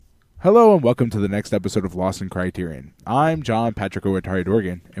Hello and welcome to the next episode of Lost in Criterion. I'm John Patrick Owatari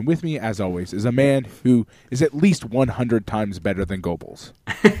Dorgan, and with me, as always, is a man who is at least 100 times better than Goebbels.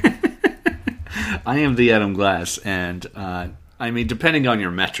 I am the Adam Glass, and depending on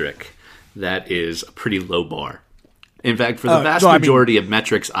your metric, that is a pretty low bar. In fact, for the vast majority of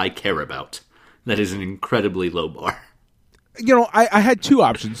metrics I care about, that is an incredibly low bar. You know, I had two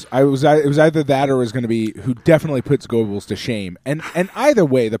options. It was either that or it was going to be who definitely puts Goebbels to shame. And either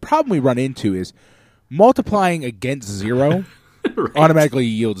way, the problem we run into is multiplying against zero Right. automatically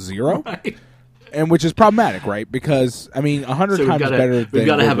yields zero, Right. and which is problematic, right? Because, 100 times better than we've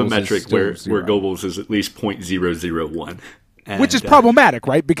got to have a Goebbels metric is where zero. Goebbels is at least 0.001. Which is problematic,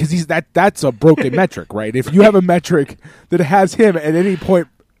 right? Because that's a broken metric, right? If you have a metric that has him at any point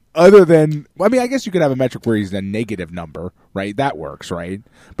other than, I guess you could have a metric where he's a negative number, right? That works, right?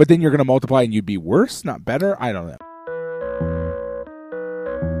 But then you're going to multiply and you'd be worse, not better? I don't know.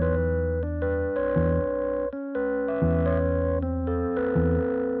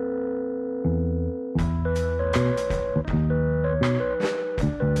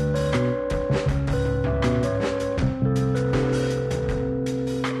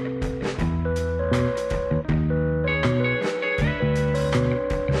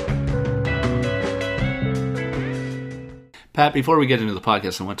 Pat, before we get into the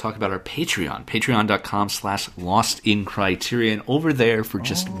podcast, I want to talk about our Patreon. Patreon.com/LostInCriterion. Over there, for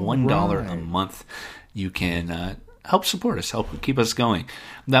just $1 a month, you can help support us, help keep us going.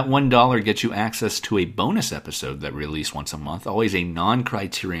 That $1 gets you access to a bonus episode that we release once a month, always a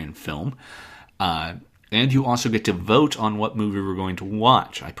non-Criterion film. And you also get to vote on what movie we're going to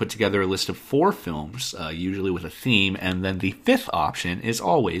watch. I put together a list of 4 films, usually with a theme, and then the 5th option is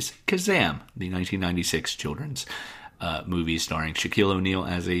always Kazam, the 1996 children's movie starring Shaquille O'Neal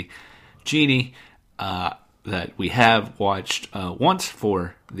as a genie that we have watched once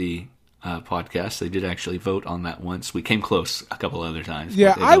for the podcast. They did actually vote on that once. We came close a couple other times.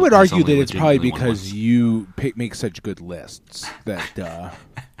 Yeah, I would argue that it's probably because you make such good lists that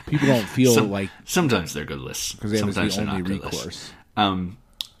people don't feel like... Sometimes they're good lists. Because sometimes the they're only not good lists. recourse.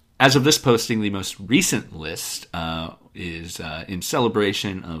 As of this posting, the most recent list is in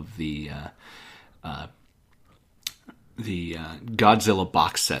celebration of the Godzilla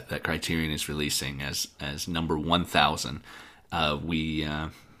box set that Criterion is releasing as number 1000. We,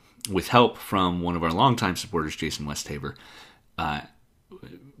 with help from one of our longtime supporters, Jason Westhaver,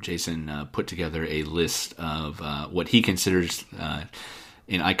 Jason put together a list of what he considers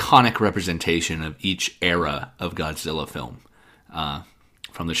an iconic representation of each era of Godzilla film,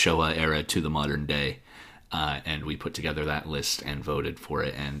 from the Showa era to the modern day. And we put together that list and voted for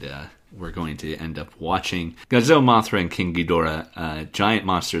it, and we're going to end up watching Godzilla, Mothra, and King Ghidorah. Giant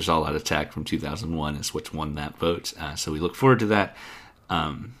Monsters All Out Attack from 2001 is which won that vote. So we look forward to that.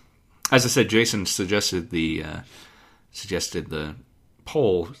 As I said, Jason suggested the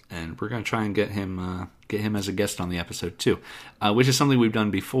poll, and we're going to try and get him as a guest on the episode too, which is something we've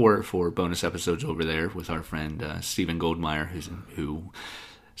done before for bonus episodes over there with our friend Stephen Goldmeyer, who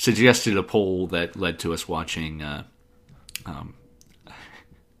suggested a poll that led to us watching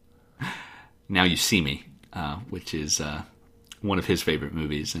Now You See Me, which is one of his favorite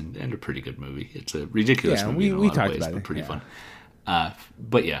movies and a pretty good movie. It's a ridiculous movie in a lot of ways, but pretty fun.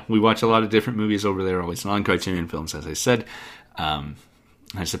 But yeah, we watch a lot of different movies over there, always non-Criterion films, as I said.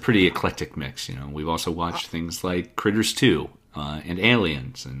 It's a pretty eclectic mix. You know, we've also watched things like Critters 2 and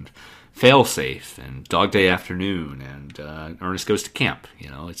Aliens and Failsafe and Dog Day Afternoon and Ernest Goes to Camp. You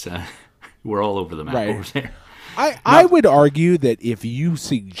know, it's we're all over the map over there. I would argue that if you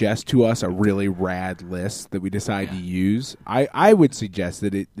suggest to us a really rad list that we decide to use, I would suggest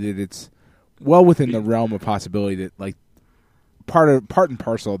that it's well within the realm of possibility that like part and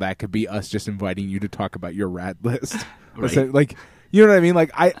parcel of that could be us just inviting you to talk about your rad list. Right. So, like, you know what I mean?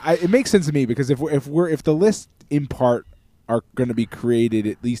 Like, it makes sense to me because if the lists in part are going to be created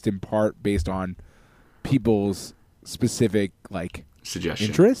at least in part based on people's specific like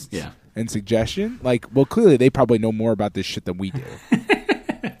interests, and suggestion. Like, well, clearly they probably know more about this shit than we do.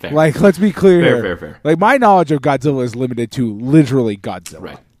 Like, let's be clear. Fair. Like, my knowledge of Godzilla is limited to literally Godzilla.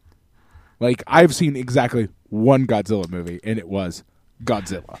 Right. Like, I've seen exactly one Godzilla movie, and it was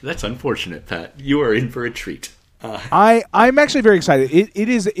Godzilla. That's unfortunate, Pat. You are in for a treat. I'm actually very excited.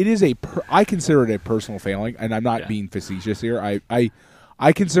 I consider it a personal failing, and I'm not being facetious here. I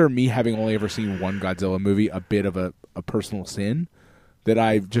consider me having only ever seen one Godzilla movie a bit of a personal sin that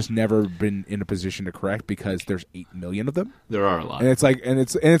I've just never been in a position to correct because there's 8 million of them. There are a lot. And it's like, and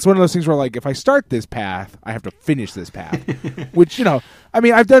it's one of those things where like, if I start this path, I have to finish this path, which, you know, I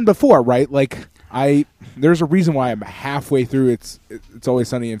mean, I've done before, right? Like There's a reason why I'm halfway through. It's Always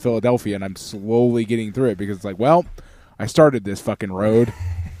Sunny in Philadelphia, and I'm slowly getting through it because it's like, well, I started this fucking road,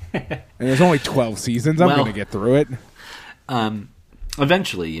 and there's only 12 seasons. I'm going to get through it.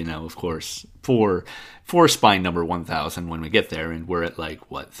 Eventually, of course, for spine number 1000 when we get there, and we're at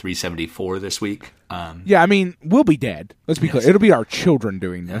 374 this week. Yeah, I mean, we'll be dead. Let's be clear. It'll be our children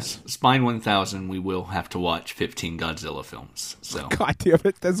doing this. Spine 1000, we will have to watch 15 Godzilla films. So God damn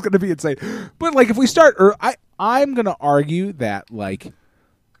it, that's going to be insane. But if we start, I'm going to argue that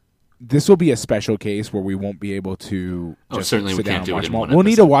this will be a special case where we won't be able to just certainly sit we down can't and do watch it in them all. one We'll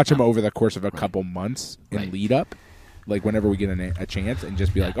need to episode. watch them over the course of a couple months in Right. lead up, whenever we get a chance, and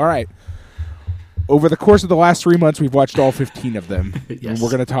just be all right. Over the course of the last 3 months, we've watched all 15 of them, Yes. and we're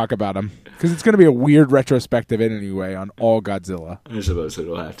going to talk about them because it's going to be a weird retrospective anyway on all Godzilla. I suppose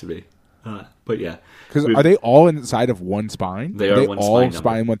it'll have to be. But yeah, Because are they all inside of one spine? They are one all spine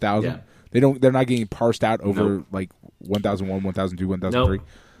spine number. 1000. Yeah. They're not getting parsed out over Nope. 1001, 1002, 1003. Nope.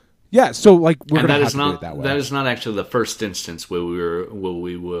 Yeah, so we're going And to that have is to do not it that way. that is not actually the first instance where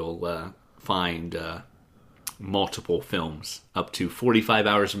we will find multiple films, up to 45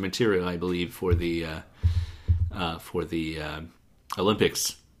 hours of material, I believe, for the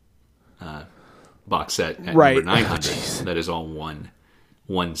Olympics box set at Right. number 900. Jeez. That is all one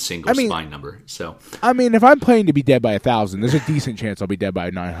single spine number. So I mean, if I'm playing to be dead by 1,000, there's a decent chance I'll be dead by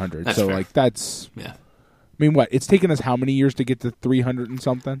 900. That's so fair. that's. yeah, I mean, what? It's taken us how many years to get to 300 and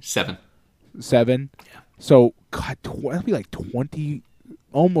something? 7. 7. Yeah. So God, that'll be 20,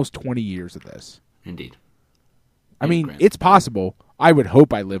 almost 20 years of this. Indeed. I mean, Grant. it's possible. I would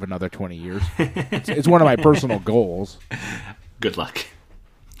hope I live another 20 years. It's one of my personal goals. Good luck.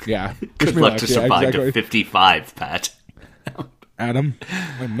 Yeah. Good Wish me luck to Yeah, survive exactly. to 55, Pat. Adam,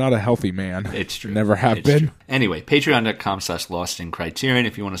 I'm not a healthy man. It's true. Never have It's been. true. Anyway, patreon.com/LostInCriterion.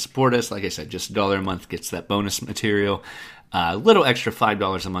 If you want to support us, like I said, just $1 a month gets that bonus material. A little extra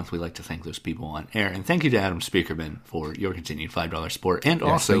 $5 a month. We like to thank those people on air. And thank you to Adam Speakerman for your continued $5 support. And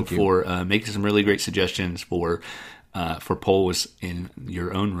also thank you. for making some really great suggestions for polls in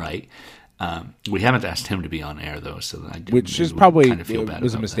your own right. We haven't asked him to be on air, though, so I do Which is would probably kind of feel bad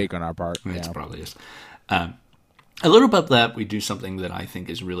was a about mistake that. on our part. It Yeah. probably is. A little about that, we do something that I think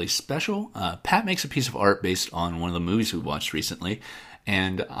is really special. Pat makes a piece of art based on one of the movies we watched recently,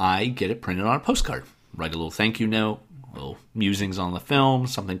 and I get it printed on a postcard. Write a little thank you note, little musings on the film,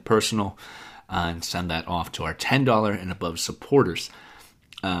 something personal, and send that off to our $10 and above supporters.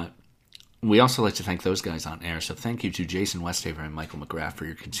 We also like to thank those guys on air, so thank you to Jason Westhaver and Michael McGrath for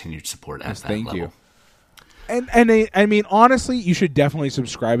your continued support at that Thank level. you. And I mean, honestly, you should definitely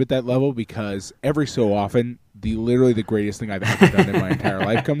subscribe at that level because every so often, literally the greatest thing I've ever done in my entire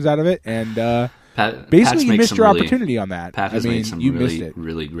life comes out of it. And Pat's basically, you made missed some your really- opportunity on that. Pat has I mean, made some you missed really, it.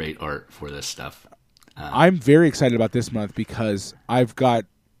 really great art for this stuff. I'm very excited about this month because I've got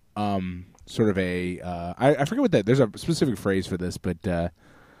sort of a I forget what there's a specific phrase for this, but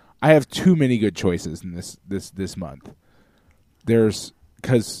I have too many good choices in this month. There's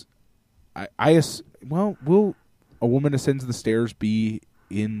because will A Woman Ascends the Stairs be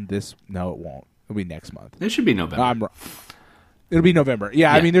in this? No, it won't. It'll be next month. It should be November. I'm wrong. It'll be November.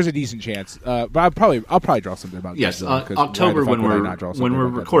 Yeah, I Yeah. mean, there's a decent chance. But I'll probably draw something about Yes, Godzilla, 'cause October why the fuck when would I not draw we're something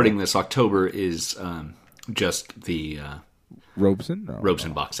about recording Godzilla? this. October is just the Robeson. No.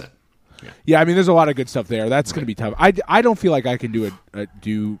 Robeson box set. Yeah, I mean, there's a lot of good stuff there. That's going to be tough. I don't feel like I can do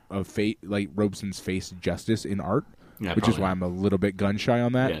a fate like Robeson's face justice in art, Yeah, which is probably why I'm a little bit gun shy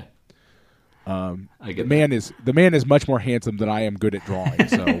on that. Yeah, I get The man is much more handsome than I am good at drawing.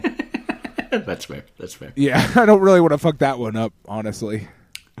 So that. That's fair. That's fair. yeah, I don't really want to fuck that one up, honestly.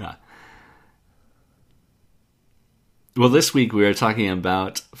 Yeah. Well, this week we are talking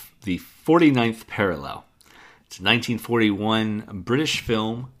about the 49th Parallel. It's a 1941 British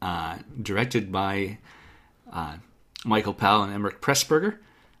film directed by Michael Powell and Emmerich Pressburger.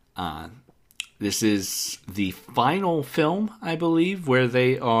 This is the final film, I believe, where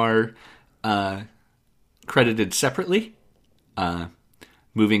they are credited separately.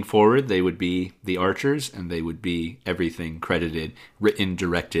 Moving forward, they would be The Archers, and they would be everything credited, written,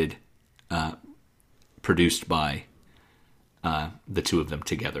 directed, produced by the two of them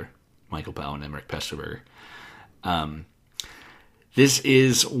together, Michael Powell and Emmerich Pressburger. This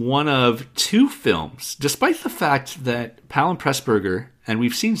is one of two films, despite the fact that Powell and Pressburger, and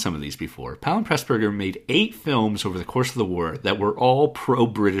we've seen some of these before, Powell and Pressburger made 8 films over the course of the war that were all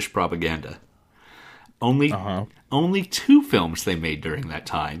pro-British propaganda. Only 2 films they made during that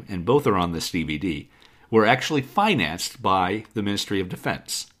time, and both are on this DVD, were actually financed by the Ministry of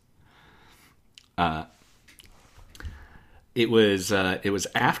Defense. It was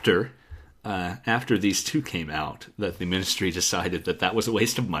after after these two came out, that the ministry decided that was a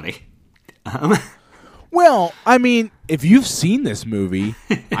waste of money. Well, I mean, if you've seen this movie,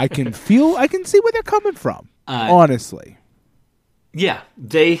 I can see where they're coming from. Honestly, yeah,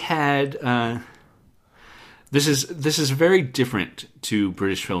 they had. This is very different to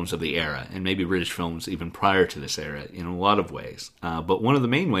British films of the era, and maybe British films even prior to this era in a lot of ways. But one of the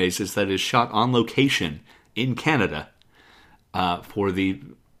main ways is that it's shot on location in Canada for the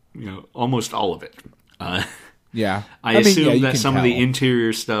almost all of it. yeah, I assume that some of the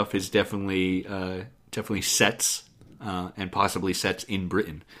interior stuff is definitely sets and possibly sets in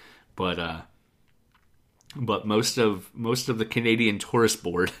Britain, but most of the Canadian Tourist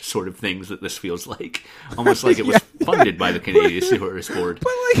Board sort of things that this feels like, almost like it was funded by the Canadian Tourist Board.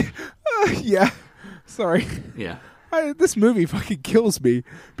 But sorry, yeah, this movie fucking kills me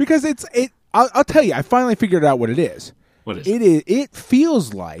because I'll tell you, I finally figured out what it is. What is it? It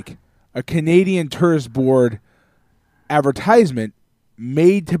feels like a Canadian Tourist Board advertisement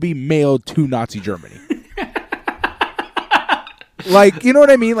made to be mailed to Nazi Germany. Like, you know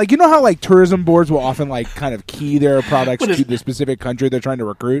what I mean? Like, you know how, like, tourism boards will often, like, kind of key their products to the specific country they're trying to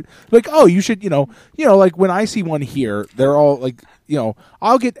recruit? Like, oh, you should, like, when I see one here, they're all, like,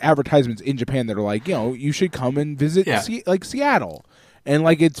 I'll get advertisements in Japan that are like, you should come and visit, Seattle. And,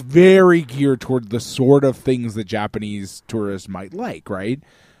 like, it's very geared toward the sort of things that Japanese tourists might like, right?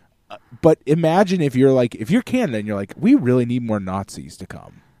 But imagine if you're Canada and you're like, we really need more Nazis to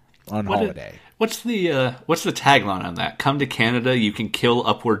come on holiday. What's the tagline on that? Come to Canada, you can kill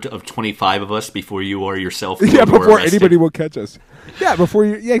upward of 25 of us before you are yourself. Before anybody will catch us. Yeah, before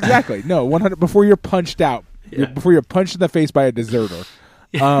you. Yeah, exactly. No, 100. Before you're punched out. Yeah. Before you're punched in the face by a deserter.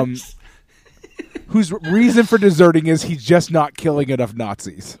 Yes. Whose reason for deserting is he's just not killing enough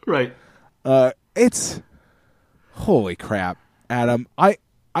Nazis. Right. It's holy crap, Adam. I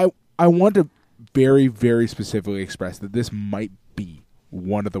want to very, very specifically express that this might be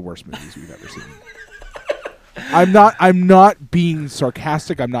one of the worst movies we've ever seen. I'm not being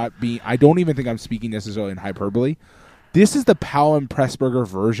sarcastic. I don't even think I'm speaking necessarily in hyperbole. This is the Powell and Pressburger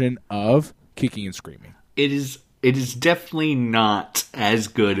version of Kicking and Screaming. It is definitely not as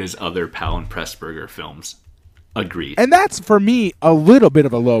good as other Powell and Pressburger films. Agreed. And that's, for me, a little bit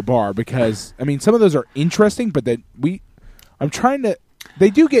of a low bar because, I mean, some of those are interesting, but the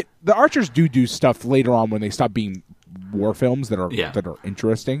Archers do stuff later on when they stop being war films that are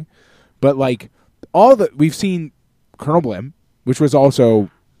interesting. But, like, we've seen Colonel Blim, which was also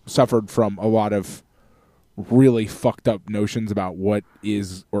suffered from a lot of really fucked up notions about what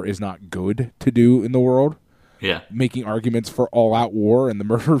is or is not good to do in the world. Yeah. Making arguments for all-out war and the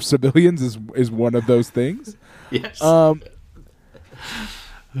murder of civilians is one of those things. Yes.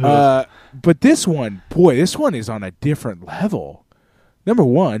 But this one is on a different level. Number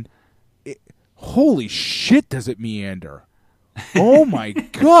one, holy shit, does it meander? Oh my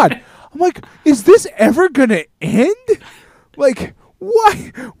god! I'm like, is this ever gonna end? Like,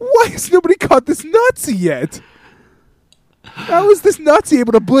 why has nobody caught this Nazi yet? How is this Nazi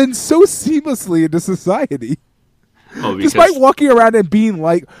able to blend so seamlessly into society? Oh, despite walking around and being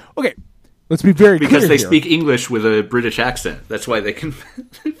like, okay, let's be very clear because they here. Speak English with a British accent. That's why they can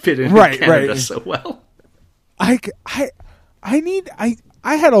fit in Canada so well. I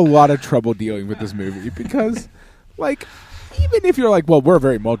had a lot of trouble dealing with this movie because, like, even if you're like, well, we're a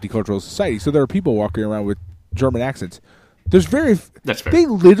very multicultural society, so there are people walking around with German accents. That's fair. They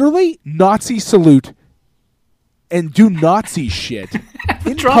literally Nazi salute and do Nazi shit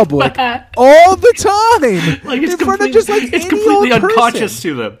in public all the time. Like it's in front of just like it's completely unconscious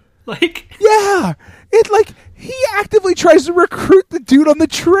to them. Like yeah, he actively tries to recruit the dude on the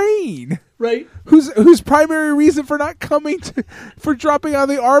train. Right. Whose primary reason for not coming for dropping out of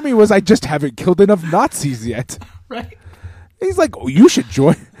the army was I just haven't killed enough Nazis yet. Right. He's like, oh, you should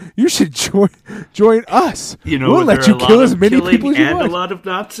join us. We'll let you kill as many people as you want. And a lot of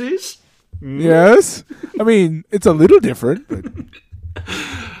Nazis. Yes. I mean, it's a little different, but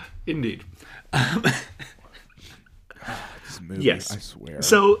indeed. This movie, yes. I swear.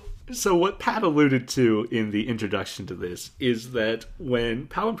 So what Pat alluded to in the introduction to this is that when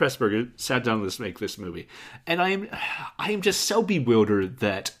Powell and Pressburger sat down to make this movie, and I am just so bewildered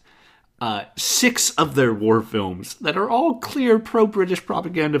that 6 of their war films that are all clear pro-British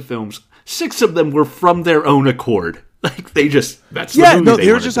propaganda films, 6 of them were from their own accord. Like they were just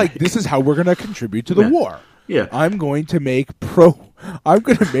like, this is how we're going to contribute to the war. Yeah, I'm going to make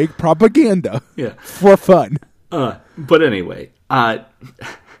propaganda. Yeah, for fun. But anyway, according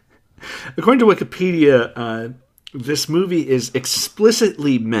to Wikipedia, this movie is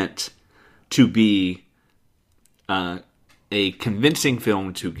explicitly meant to be a convincing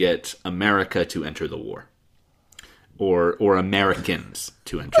film to get America to enter the war. Or Americans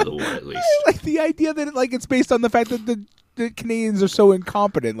to enter the war, at least. I like the idea that it's based on the fact that the Canadians are so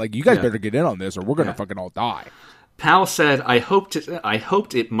incompetent. Like, you guys better get in on this, or we're gonna fucking all die. Powell said, I hoped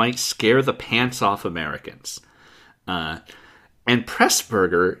it might scare the pants off Americans. And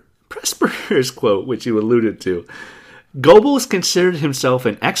Pressburger's quote, which you alluded to, Goebbels considered himself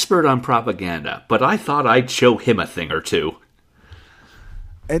an expert on propaganda, but I thought I'd show him a thing or two.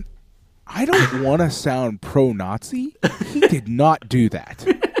 And I don't want to sound pro-Nazi. He did not do that.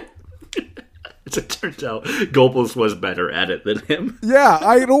 As it turns out, Goebbels was better at it than him. Yeah,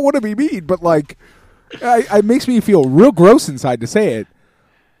 I don't want to be mean, but it makes me feel real gross inside to say it.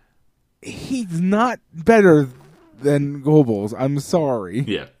 He's not better than Goebbels. I'm sorry.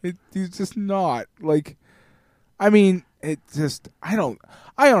 Yeah. He's just not.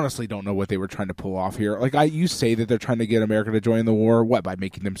 I honestly don't know what they were trying to pull off here. You say that they're trying to get America to join the war. What, by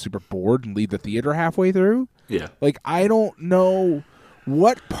making them super bored and leave the theater halfway through? Yeah. I don't know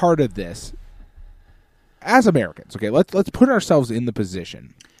what part of this, as Americans, okay, let's put ourselves in the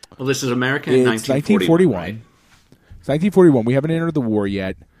position. Well, this is America in 1941. Right? It's 1941. We haven't entered the war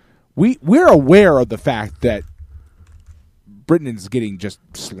yet. We're aware of the fact that Britain's getting just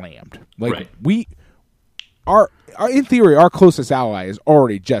slammed. Right. In theory, our closest ally is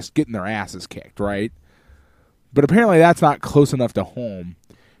already just getting their asses kicked, right? But apparently that's not close enough to home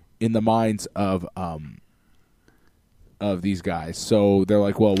in the minds of these guys. So they're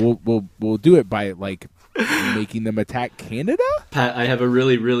like, well, we'll do it by making them attack Canada? Pat, I have a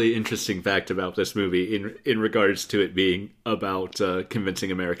really, really interesting fact about this movie in regards to it being about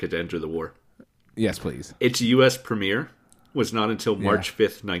convincing America to enter the war. Yes, please. Its U.S. premiere was not until March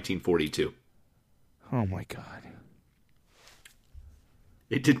 5th, 1942. Oh, my God.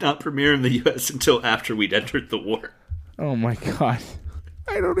 It did not premiere in the U.S. until after we'd entered the war. Oh, my God.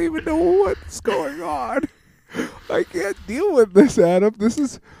 I don't even know what's going on. I can't deal with this, Adam. This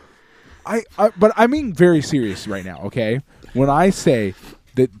is... but I'm being very serious right now, okay? When I say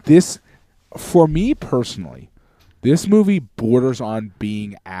that this, for me personally, this movie borders on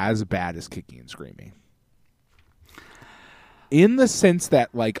being as bad as Kicking and Screaming. In the sense that,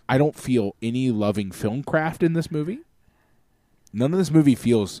 I don't feel any loving film craft in this movie. None of this movie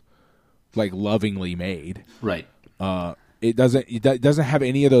feels, lovingly made. Right. It doesn't have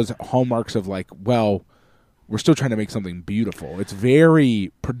any of those hallmarks of, we're still trying to make something beautiful. It's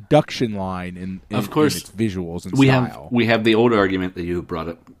very production line in its visuals and style. We have the old argument that you brought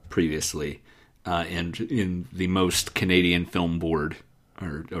up previously, and in the most Canadian film board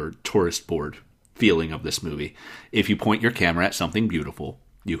or tourist board feeling of this movie. If you point your camera at something beautiful,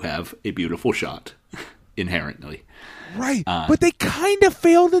 you have a beautiful shot, inherently. Right, but they kind of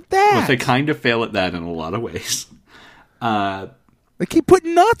failed at that. But they kind of fail at that in a lot of ways. They keep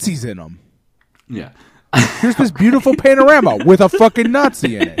putting Nazis in them. Yeah. Here's this beautiful panorama with a fucking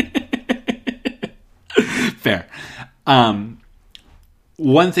Nazi in it. Fair.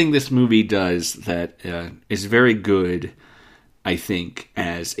 One thing this movie does that is very good, I think,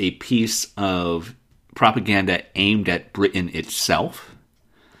 as a piece of propaganda aimed at Britain itself,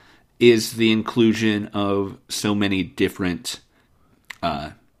 is the inclusion of so many different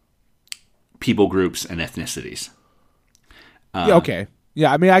people groups and ethnicities. Yeah, okay.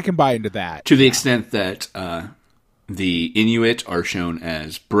 Yeah, I mean, I can buy into that. To the extent that the Inuit are shown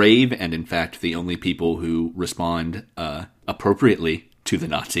as brave and, in fact, the only people who respond appropriately to the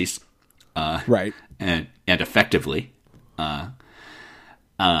Nazis. Right. And effectively. And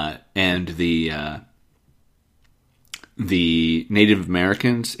the Native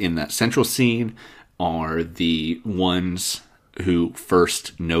Americans in that central scene are the ones who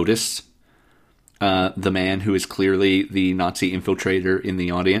first notice the man who is clearly the Nazi infiltrator in the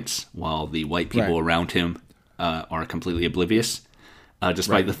audience, while the white people around him are completely oblivious,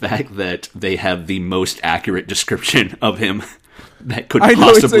 despite the fact that they have the most accurate description of him that could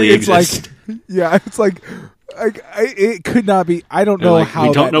possibly exist. It could not be. I don't know how.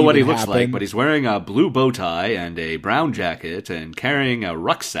 We don't know what he looks happened. like, but he's wearing a blue bow tie and a brown jacket and carrying a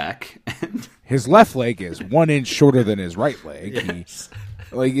rucksack. His left leg is 1 inch shorter than his right leg. Yes.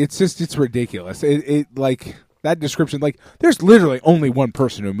 It's ridiculous. That description, there's literally only one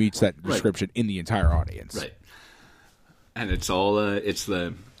person who meets that description in the entire audience. Right. And it's all it's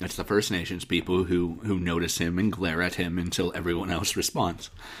the First Nations people who notice him and glare at him until everyone else responds.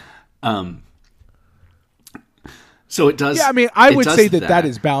 So it does. Yeah, I mean, I would say that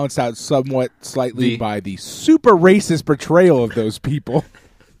is balanced out somewhat slightly by the super racist portrayal of those people.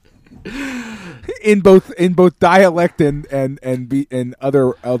 in both dialect and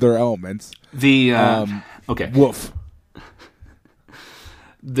other elements. Okay. Woof.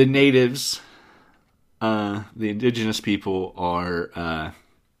 the natives, the indigenous people, are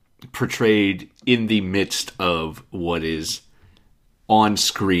portrayed in the midst of what is on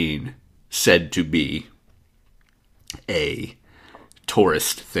screen said to be a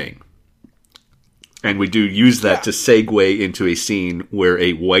tourist thing. And we do use that to segue into a scene where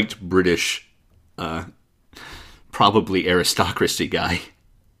a white British, probably aristocracy guy,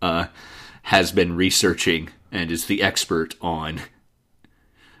 has been researching and is the expert on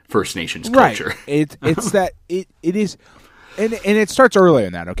First Nations culture. Right. It's that it is, and it starts early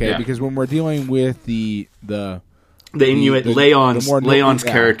in that, okay? Yeah. Because when we're dealing with the Inuit, Leon's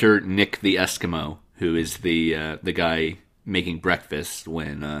yeah. character, Nick the Eskimo, who is the guy making breakfast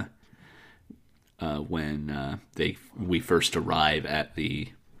when we first arrive at the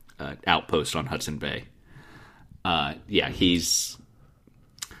outpost on Hudson Bay. He's.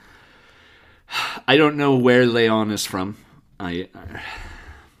 I don't know where Leon is from. I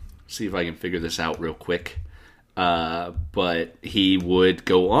see if I can figure this out real quick. But he would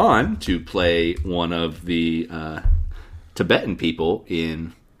go on to play one of the Tibetan people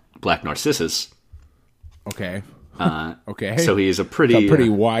in Black Narcissus. Okay. Okay. So he is a pretty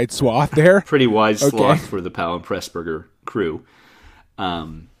wide swath there. Pretty wide swath for the Powell and Pressburger crew.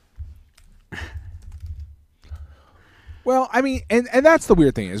 Well, I mean, and that's the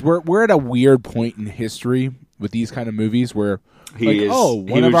weird thing is we're at a weird point in history with these kind of movies where he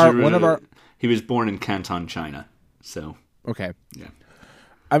was born in Canton, China. So okay, yeah.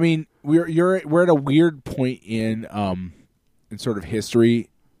 I mean, we're at a weird point in sort of history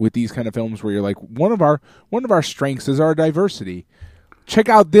with these kind of films where you're like one of our strengths is our diversity. Check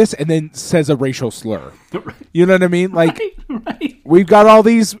out this, and then says a racial slur. Right. You know what I mean? Like, right. We've got all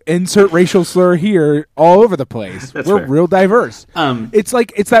these insert racial slur here all over the place. That's We're fair. real diverse.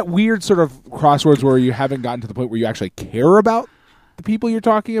 It's that weird sort of crossroads where you haven't gotten to the point where you actually care about the people you're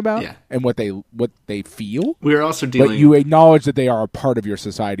talking about and what they feel. We're also but you acknowledge that they are a part of your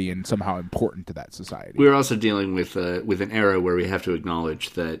society and somehow important to that society. We're also dealing with an era where we have to acknowledge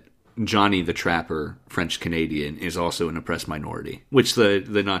that Johnny the Trapper, French Canadian, is also an oppressed minority, which the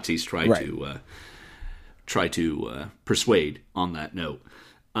Nazis try to persuade on that note.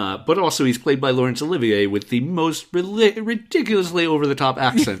 But also, he's played by Laurence Olivier with the most ridiculously over the top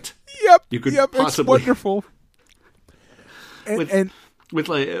accent. Yep, you could possibly. It's wonderful. It's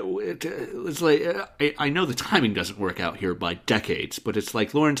like I know the timing doesn't work out here by decades, but it's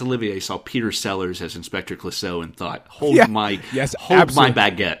like Laurence Olivier saw Peter Sellers as Inspector Clouseau and thought, "Hold my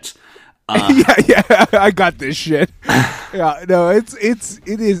baguette." Yeah, I got this shit. Yeah, no, it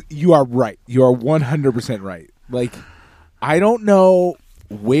is. You are right. You are 100% right. Like, I don't know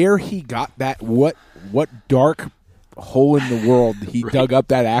where he got that. What dark hole in the world he dug up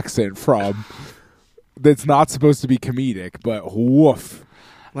that accent from? That's not supposed to be comedic, but woof.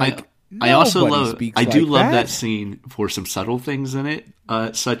 Like, I also love. I do like love that scene for some subtle things in it,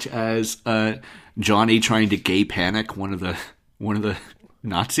 such as Johnny trying to gay panic one of the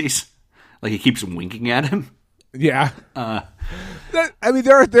Nazis. Like, he keeps winking at him. Yeah. I mean,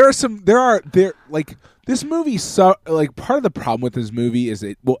 there are this movie. So, like, part of the problem with this movie is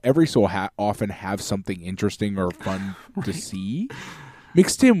it will every so often have something interesting or fun to see,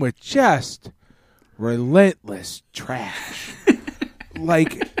 mixed in with just relentless trash.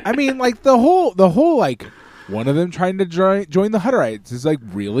 Like, I mean, like the whole like one of them trying to join the Hutterites is like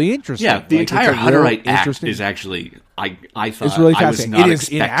really interesting. Yeah, the entire Hutterite act is actually I thought it's really I was fascinating. not It is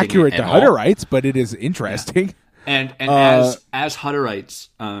inaccurate to Hutterites, but it is interesting. Yeah. And as Hutterites,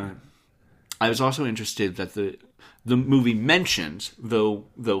 I was also interested that the movie mentions, though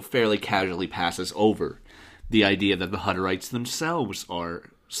fairly casually passes over, the idea that the Hutterites themselves are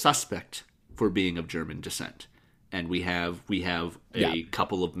suspect for being of German descent. And we have a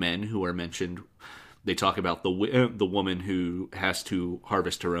couple of men who are mentioned. They talk about the woman who has to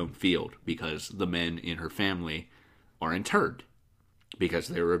harvest her own field because the men in her family are interred because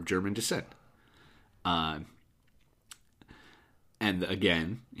they were of German descent. And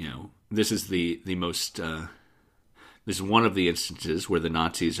again, this is the most. This is one of the instances where the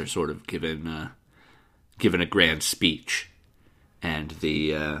Nazis are sort of given a grand speech, and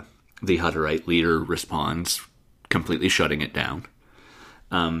the Hutterite leader responds, completely shutting it down.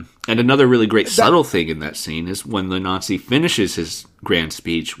 And another really great subtle thing in that scene is when the Nazi finishes his grand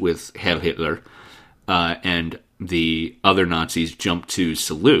speech with Heil Hitler, and the other Nazis jump to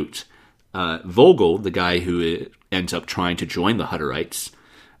salute, Vogel, the guy who ends up trying to join the Hutterites,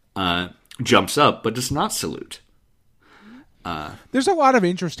 jumps up but does not salute. There's a lot of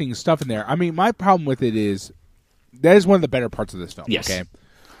interesting stuff in there. I mean, my problem with it is that is one of the better parts of this film. Yes. Okay.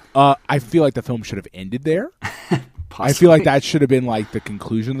 I feel like the film should have ended there. I feel like that should have been like the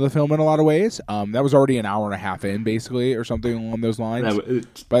conclusion of the film in a lot of ways. That was already an hour and a half in, basically, or something along those lines.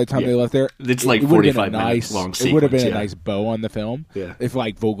 By the time they left there, it's like 45 minutes long sequence. It would have been a nice bow on the film Yeah. if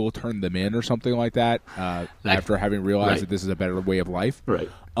like Vogel turned them in or something like that after having realized that this is a better way of life. Right.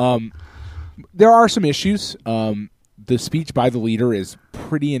 There are some issues. The speech by the leader is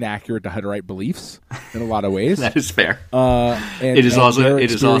pretty inaccurate to Hutterite beliefs in a lot of ways. That is fair. It is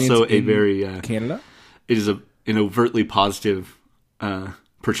also a very Canada. It is an overtly positive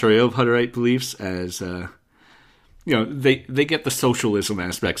portrayal of Hutterite beliefs, as they get the socialism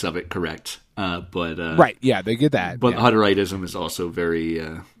aspects of it correct, but right, yeah, they get that. But Hutteritism is also very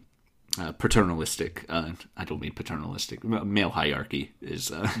paternalistic. I don't mean paternalistic. Male hierarchy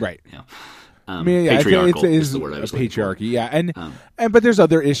is right. Patriarchal is the word I was looking for. Patriarchy, yeah, and but there's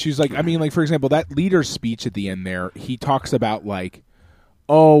other issues. Like, I mean, like for example, that leader's speech at the end there, he talks about like,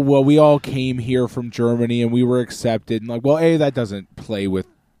 oh, well, we all came here from Germany and we were accepted. And like, well, that doesn't play with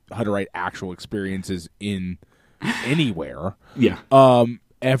Hutterite actual experiences in anywhere. Yeah.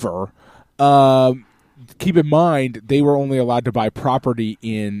 Ever. Keep in mind, they were only allowed to buy property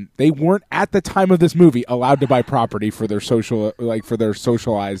they weren't at the time of this movie allowed to buy property for their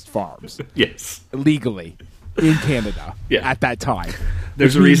socialized farms. Yes. Legally in Canada at that time.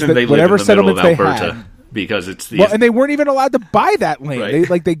 There's a reason they live in the middle of Alberta. Because it's and they weren't even allowed to buy that land.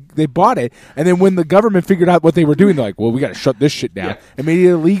 Right. They bought it, and then when the government figured out what they were doing, they're like, "Well, we got to shut this shit down," and made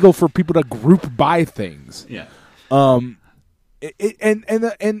it illegal for people to group buy things. Yeah. And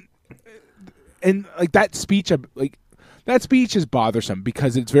like that speech, is bothersome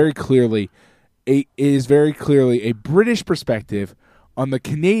because it's very clearly a British perspective on the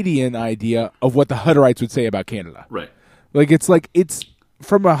Canadian idea of what the Hutterites would say about Canada. Right. It's.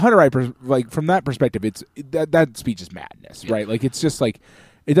 From a Hutterite, from that perspective, it's that speech is madness, right? Like it's just like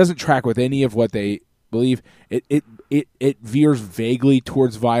it doesn't track with any of what they believe. It veers vaguely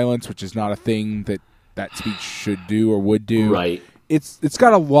towards violence, which is not a thing that speech should do or would do. Right. It's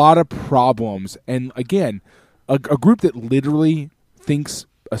got a lot of problems, and again, a group that literally thinks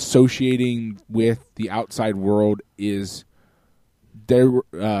associating with the outside world is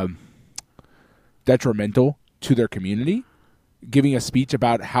detrimental to their community. Giving a speech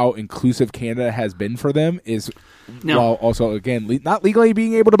about how inclusive Canada has been for them is, while also, again, not legally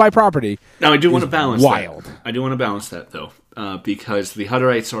being able to buy property. Now, I do want to balance wild. That. I do want to balance that, though, because the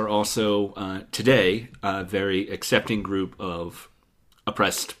Hutterites are also, today, a very accepting group of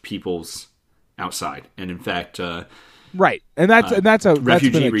oppressed peoples outside. And, in fact... right. And that's a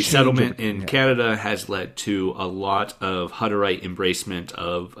refugee resettlement in Canada has led to a lot of Hutterite embracement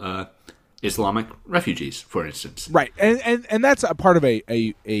of... Islamic refugees, for instance. Right, and that's a part of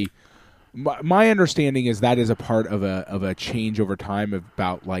my understanding is that is a part of a change over time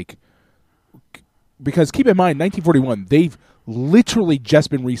about like, because keep in mind 1941 they've literally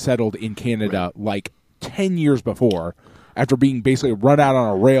just been resettled in Canada like 10 years before after being basically run out on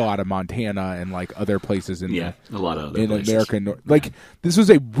a rail out of Montana and like other places in a lot of other places. American this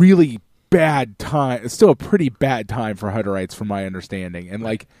was a really bad time. It's still a pretty bad time for Hutterites from my understanding, and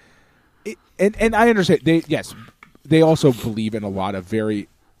like. And I understand they also believe in a lot of very,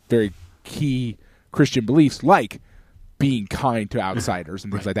 very key Christian beliefs like being kind to outsiders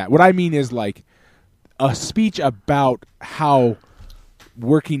and things like that. What I mean is like a speech about how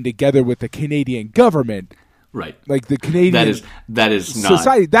working together with the Canadian government, right? Like the Canadian that is not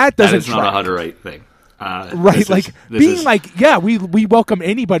society not a Hutterite thing. Right, we welcome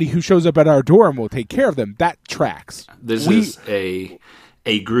anybody who shows up at our door and we'll take care of them. That tracks. This is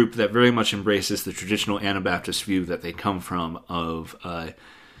a group that very much embraces the traditional Anabaptist view that they come from of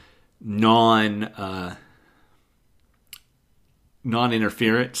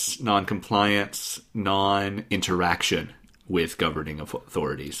non-interference, non-compliance, non-interaction with governing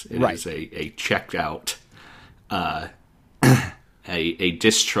authorities. It is a checked out, a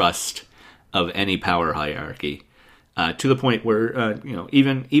distrust of any power hierarchy, to the point where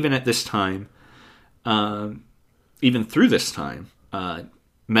even at this time, even through this time.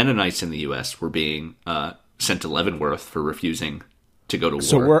 Mennonites in the U.S. were being sent to Leavenworth for refusing to go to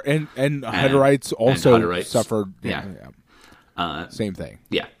war. So and Hutterites also suffered. Same thing.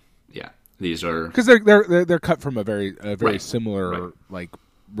 Yeah. These are because they're cut from a very similar like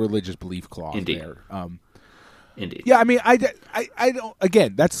religious belief cloth. Indeed. There. Indeed. Yeah, I mean, I don't.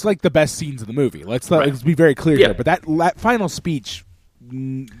 Again, that's like the best scenes of the movie. Let's be very clear here. But that final speech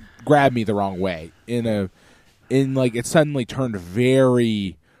grabbed me the wrong way it suddenly turned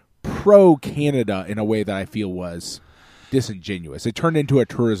very pro-Canada in a way that I feel was disingenuous. It turned into a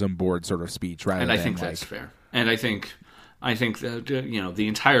tourism board sort of speech rather than... And I think that's fair. And I think that, the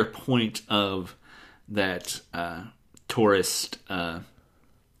entire point of that tourist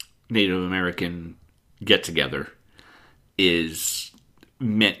Native American get-together is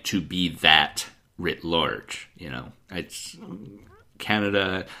meant to be that writ large. It's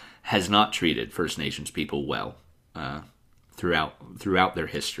Canada has not treated First Nations people well throughout their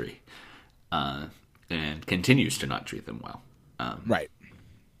history, and continues to not treat them well. Right.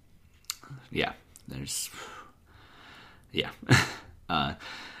 Yeah.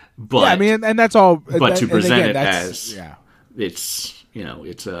 But yeah, I mean, and that's all. But to present again, it as it's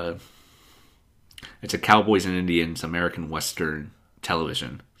a Cowboys and Indians American Western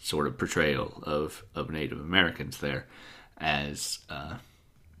television sort of portrayal of Native Americans there as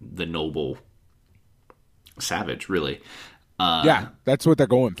the noble savage, really. Yeah, that's what they're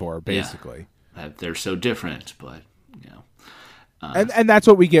going for, basically. Yeah, that they're so different, but and that's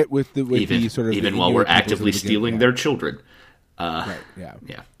what we get with the sort of even while we're actively stealing their children. Right. Yeah.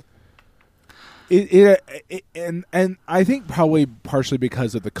 Yeah. And I think probably partially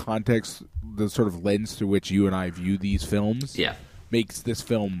because of the context, the sort of lens through which you and I view these films, makes this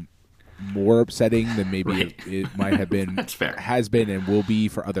film more upsetting than maybe it might have been. That's fair. Has been and will be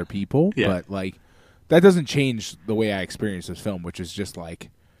for other people. Yeah. But like that doesn't change the way I experience this film, which is just like,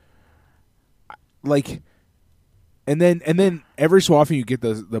 and then every so often you get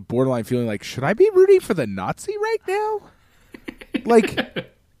the borderline feeling like, should I be rooting for the Nazi right now? Like.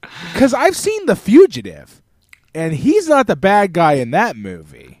 Because I've seen The Fugitive, and he's not the bad guy in that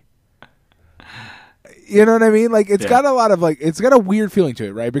movie. You know what I mean? Like, it's got a lot of, it's got a weird feeling to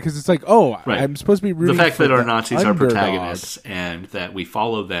it, right? Because it's like, I'm supposed to be rooting for the fact that our Nazis underdog. are protagonists, and that we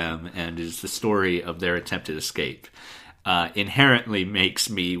follow them, and is the story of their attempted escape, inherently makes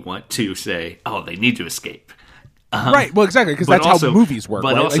me want to say, they need to escape. Right, well, exactly, because that's how movies work,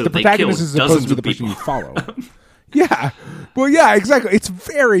 but right? Also, like, the protagonist is supposed to be the person you follow. Yeah. Well, yeah, exactly. It's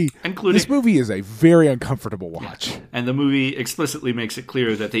this movie is a very uncomfortable watch. Yeah. And the movie explicitly makes it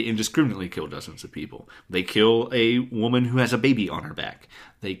clear that they indiscriminately kill dozens of people. They kill a woman who has a baby on her back.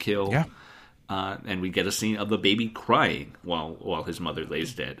 They kill... Yeah. And we get a scene of the baby crying while his mother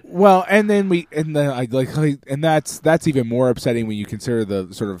lays dead. Well, and that's even more upsetting when you consider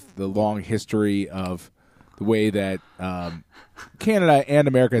the sort of the long history of the way that Canada and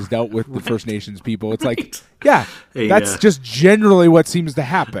America has dealt with the First Nations people. It's like, that's just generally what seems to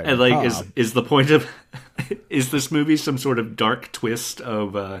happen. And is the point of is this movie some sort of dark twist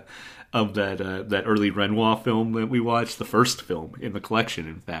of that early Renoir film that we watched, the first film in the collection,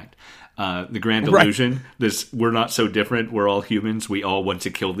 in fact, The Grand Illusion? Right. This we're not so different. We're all humans. We all want to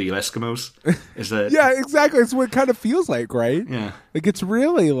kill the Eskimos. Is that? Yeah, exactly. It's what it kind of feels like, right? Yeah. Like it's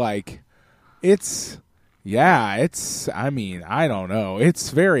really like it's. Yeah, it's. I mean, I don't know.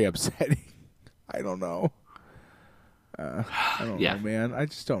 It's very upsetting. I don't know. I don't know, man. I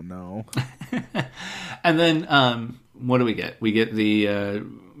just don't know. And then, what do we get? We get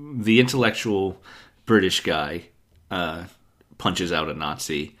the intellectual British guy punches out a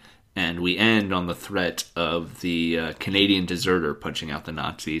Nazi, and we end on the threat of the Canadian deserter punching out the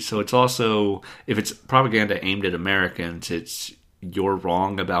Nazi. So it's also, if it's propaganda aimed at Americans, it's you're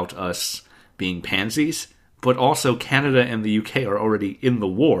wrong about us being pansies, but also Canada and the UK are already in the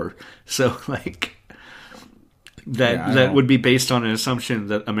war, so that would be based on an assumption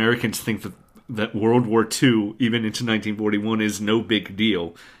that Americans think that World War II, even into 1941, is no big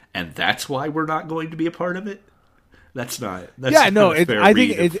deal, and that's why we're not going to be a part of it. That's not. I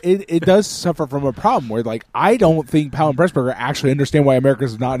think it does suffer from a problem where, I don't think Powell and Pressburger actually understand why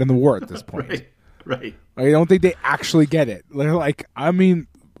America's not in the war at this point. Right. I don't think they actually get it. They're like, I mean,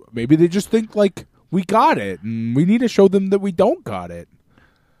 maybe they just think we got it, and we need to show them that we don't got it.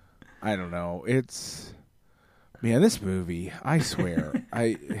 I don't know. Man, this movie, I swear,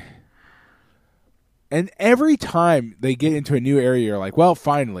 and every time they get into a new area, you're like, well,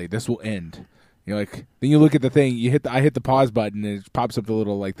 finally, this will end. You're like, then you look at the thing, I hit the pause button, and it pops up the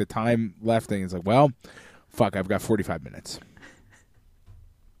little, the time left thing. It's like, well, fuck, I've got 45 minutes.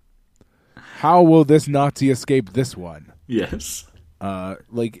 How will this Nazi escape this one? Yes.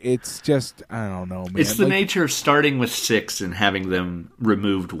 It's just, I don't know, man. It's the nature of starting with 6 and having them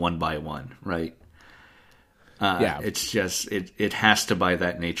removed one by one, right? It's just, it has to, by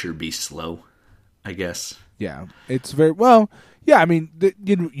that nature, be slow, I guess. Yeah. It's very, well, yeah, I mean, they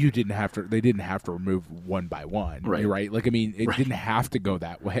didn't have to remove one by one, right? Right? It didn't have to go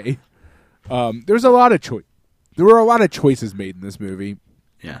that way. There were a lot of choices made in this movie.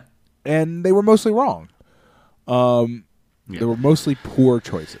 Yeah. And they were mostly wrong. They were mostly poor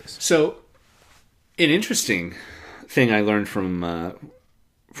choices. So, an interesting thing I learned from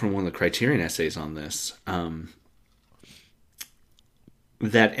one of the Criterion essays on this,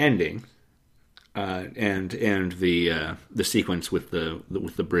 that ending, and the sequence with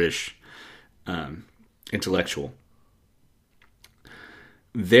the British intellectual.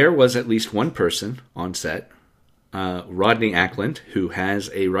 There was at least one person on set, Rodney Ackland, who has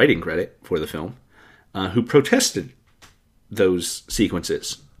a writing credit for the film, who protested those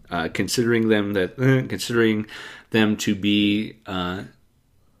sequences, considering them to be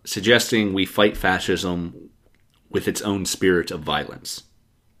suggesting we fight fascism with its own spirit of violence.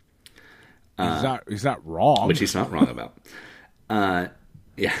 He's not wrong. Which he's not wrong about.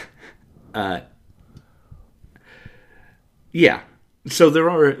 Yeah. Yeah. So there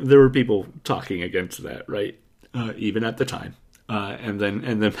were people talking against that, right? Even at the time. And then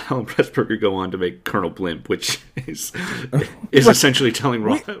Alan Pressburger go on to make Colonel Blimp, which is essentially telling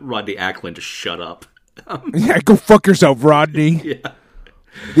Rodney Ackland to shut up. Yeah, go fuck yourself, Rodney. Yeah.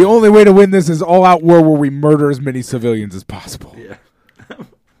 The only way to win this is all-out war where we murder as many civilians as possible. Yeah.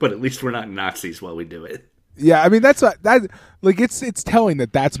 But at least we're not Nazis while we do it. Yeah, I mean that's it's telling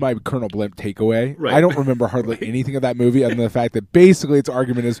that that's my Colonel Blimp takeaway. Right. I don't remember hardly anything of that movie other than the fact that basically its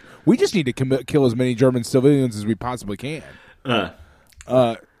argument is we just need to kill as many German civilians as we possibly can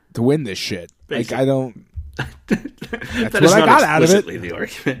to win this shit. Basically. Like I don't. That's that what I got out of it. The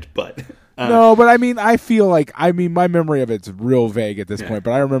argument, but no, but I mean, I feel like my memory of it's real vague at this point.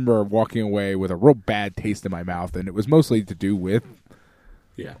 But I remember walking away with a real bad taste in my mouth, and it was mostly to do with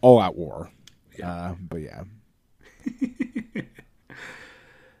all-out war. Yeah. But yeah.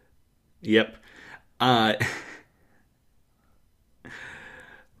 Yep.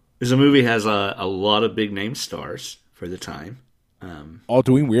 This movie has a lot of big name stars for the time. All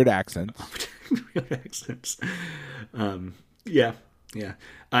doing weird accents. Yeah.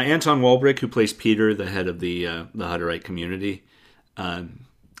 Anton Walbrick, who plays Peter, the head of the Hutterite community,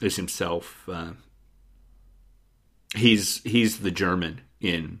 is himself. He's the German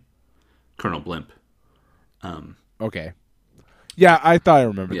in Colonel Blimp. Okay. Yeah, I thought I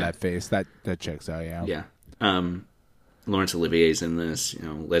remembered that face. That checks out. Yeah. Yeah. Laurence Olivier's in this.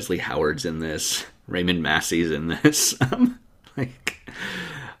 Leslie Howard's in this. Raymond Massey's in this.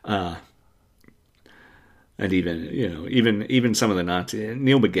 And even some of the Nazi.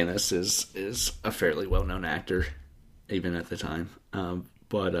 Neil McGuinness is a fairly well known actor, even at the time.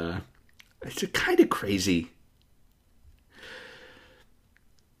 But it's a kind of crazy.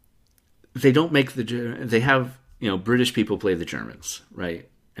 They don't make they have British people play the Germans, right?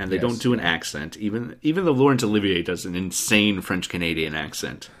 And they don't do an accent. Even though Laurence Olivier does an insane French Canadian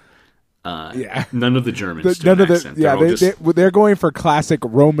accent. None of the Germans do an accent. They're going for classic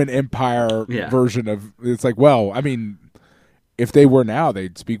Roman Empire version of. It's like, well, I mean, if they were now,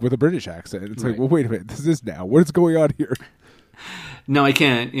 they'd speak with a British accent. It's like, well, wait a minute, this is now. What is going on here? No, I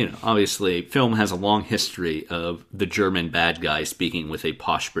can't. Obviously, film has a long history of the German bad guy speaking with a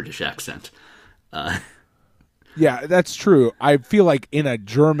posh British accent. Yeah, that's true. I feel like in a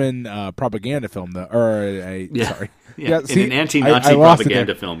German propaganda film, sorry. In an anti-Nazi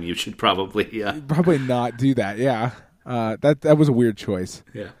propaganda film, you should probably probably not do that. Yeah, that was a weird choice.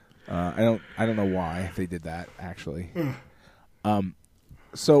 Yeah, I don't know why they did that actually.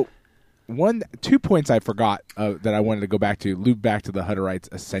 So 2 points I forgot that I wanted to go back to, loop back to the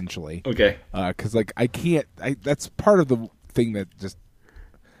Hutterites essentially. Okay, because I can't. That's part of the thing that just.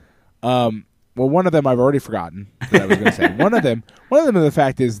 Well, one of them I've already forgotten that I was going to say. One of them, the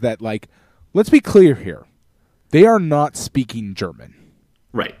fact is that, like, let's be clear here. They are not speaking German.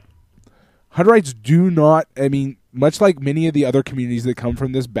 Right. Hutterites do not, I mean, much like many of the other communities that come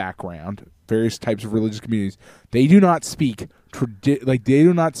from this background, various types of religious communities, they do not speak, they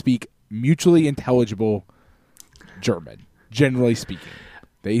do not speak mutually intelligible German, generally speaking.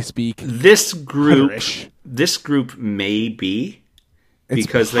 They speak This group Hutterish. may be. It's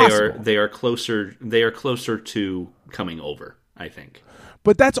because possible. they are closer to coming over, I think.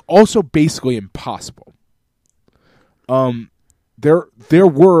 But that's also basically impossible. There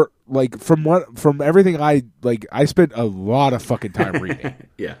were from everything I spent a lot of fucking time reading.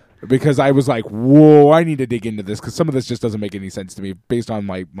 Yeah. Because I was like, whoa, I need to dig into this because some of this just doesn't make any sense to me based on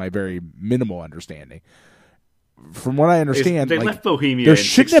my very minimal understanding. From what I understand, they left Bohemia. There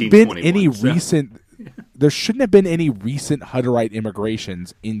shouldn't have been any recent. There shouldn't have been any recent Hutterite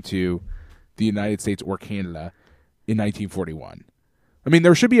immigrations into the United States or Canada in 1941. I mean,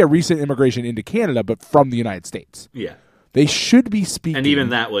 there should be a recent immigration into Canada, but from the United States. Yeah, they should be speaking, and even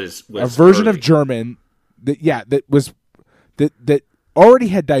that was a version early. of German that already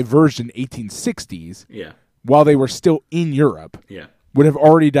had diverged in 1860s. Yeah, while they were still in Europe. Yeah, would have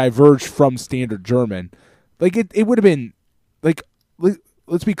already diverged from standard German. Like it would have been like.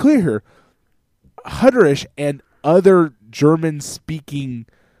 Let's be clear here. Hutterish and other German-speaking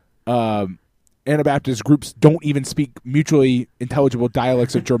Anabaptist groups don't even speak mutually intelligible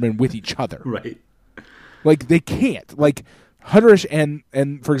dialects of German with each other. Right. Like, they can't. Like, Hutterish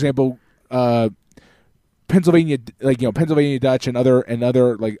and for example, Pennsylvania, like, Pennsylvania Dutch and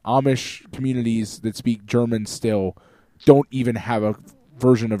other like Amish communities that speak German still don't even have a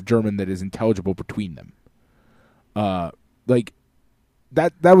version of German that is intelligible between them. Like,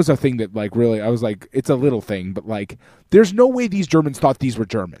 that was a thing that, like, really, I was like, it's a little thing, but, like, there's no way these Germans thought these were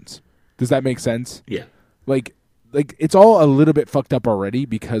Germans. Does that make sense? Yeah. Like it's all a little bit fucked up already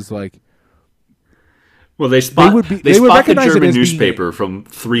because, like, well, they spot the German newspaper from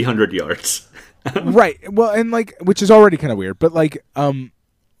 300 yards. Right. Well, and, like, which is already kind of weird, but, like,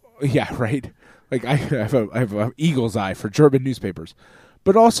 yeah, right. Like, I have a eagle's eye for German newspapers,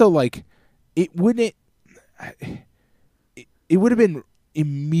 but also, like, it would have been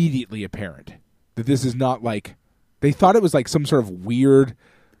immediately apparent that this is not, like, they thought it was like some sort of weird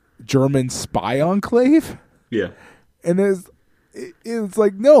German spy enclave. Yeah. And it's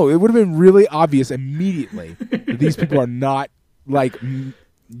like, no, it would have been really obvious immediately that these people are not, like,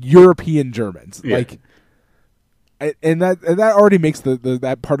 European Germans. Yeah. Like, and that already makes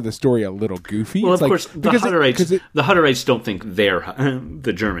that part of the story a little goofy. Well, it's of like, course, the Hutterites don't think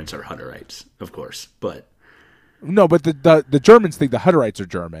the Germans are Hutterites, of course, but no, but the Germans think the Hutterites are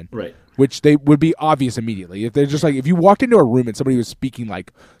German, right? Which they would be obvious immediately if they're just like, if you walked into a room and somebody was speaking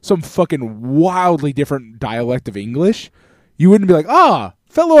like some fucking wildly different dialect of English, you wouldn't be like,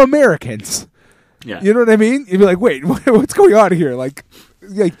 fellow Americans. Yeah, you know what I mean? You'd be like, wait, what's going on here? Like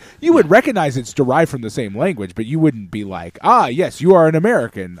you would recognize it's derived from the same language, but you wouldn't be like, yes, you are an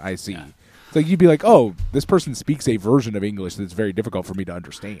American. I see. Yeah. It's like you'd be like, oh, this person speaks a version of English that's very difficult for me to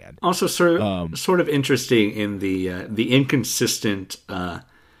understand. Also, sort of interesting in the inconsistent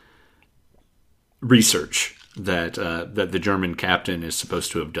research that the German captain is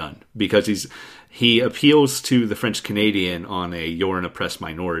supposed to have done, because he appeals to the French Canadian on a "you're an oppressed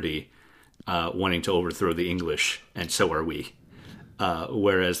minority," wanting to overthrow the English, and so are we.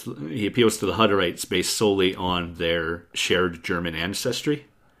 Whereas he appeals to the Hutterites based solely on their shared German ancestry.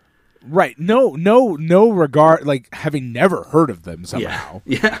 Right. No regard, like, having never heard of them somehow.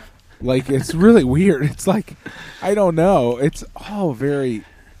 Yeah. Like, it's really weird. It's like, I don't know. It's all very...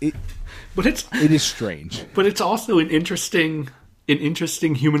 it is strange. But it's also an interesting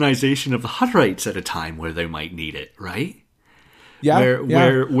humanization of the Hutterites at a time where they might need it, right? Yeah.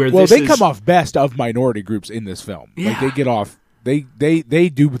 Well, they come off best of minority groups in this film. Yeah. Like, they get off... They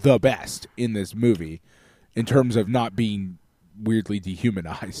do the best in this movie in terms of not being weirdly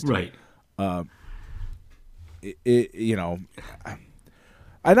dehumanized, right? You know,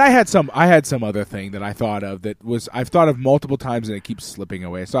 and I had some other thing that I thought of that was I've thought of multiple times and it keeps slipping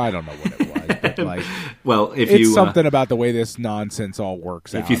away, so I don't know what it was. But, like, well, it's something about the way this nonsense all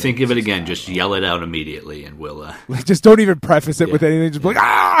works out. If you think of it again, just yell it out immediately, and we'll like, just don't even preface it with anything. Just be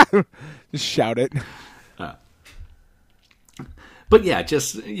like, just shout it. But yeah,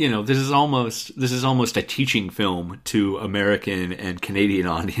 just, this is almost a teaching film to American and Canadian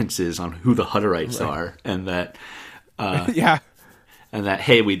audiences on who the Hutterites are, and that and that,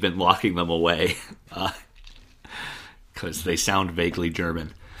 hey, we've been locking them away because they sound vaguely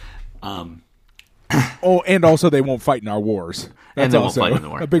German. And also they won't fight in our wars. That's and they won't fight in the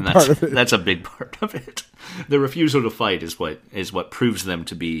war. A big part of it. That's a big part of it. The refusal to fight is what proves them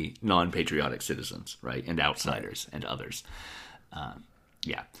to be non-patriotic citizens, right, and outsiders and others.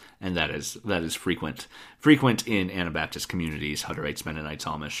 And that is frequent in Anabaptist communities, Hutterites, Mennonites,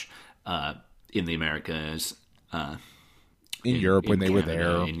 Amish, in the Americas, in Europe when they were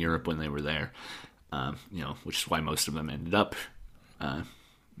there, in Europe when they were there, which is why most of them ended up.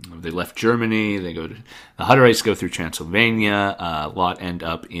 They left Germany. The Hutterites go through Transylvania. A lot end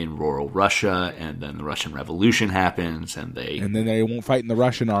up in rural Russia, and then the Russian Revolution happens, and then they won't fight in the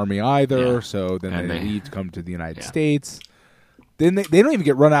Russian army either. Yeah. So then they need to come to the United States. Then they don't even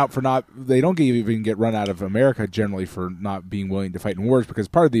get run out for not. They don't even get run out of America generally for not being willing to fight in wars, because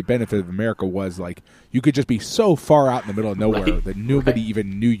part of the benefit of America was, like, you could just be so far out in the middle of nowhere that nobody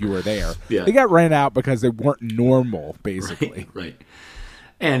even knew you were there. Yeah. They got ran out because they weren't normal, basically. Right.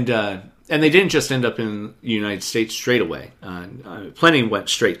 And they didn't just end up in the United States straight away. Plenty went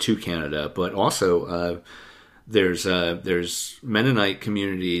straight to Canada, but also there's Mennonite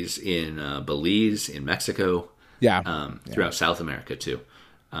communities in Belize, in Mexico. Throughout South America too.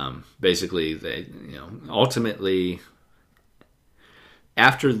 Basically, they, ultimately,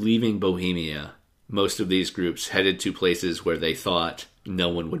 after leaving Bohemia, most of these groups headed to places where they thought no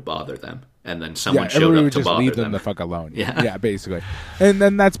one would bother them, and then someone showed up to just bother leave them the fuck alone. Yeah, basically. And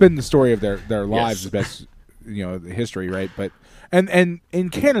then that's been the story of their lives, the best, the history, right? But And in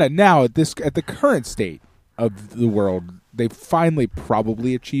Canada now, at the current state of the world, they finally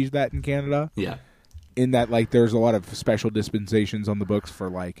probably achieved that in Canada. Yeah. In that, like, there's a lot of special dispensations on the books for,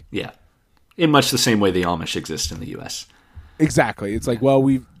 like... Yeah. In much the same way the Amish exist in the U.S. Exactly. It's like, well,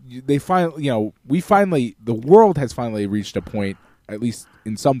 the world has finally reached a point, at least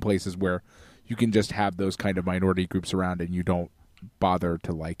in some places, where you can just have those kind of minority groups around and you don't bother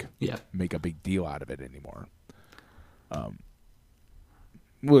to, like, make a big deal out of it anymore.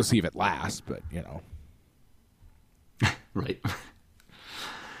 We'll see if it lasts, but, you know. Right. I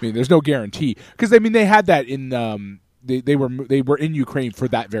mean, there's no guarantee because I mean they had that in they were in Ukraine for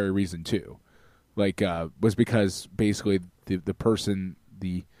that very reason too, like was because basically the person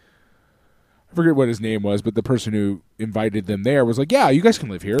I forget what his name was, but the person who invited them there was like, yeah, you guys can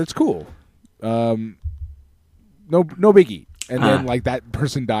live here, it's cool, no biggie, and then like that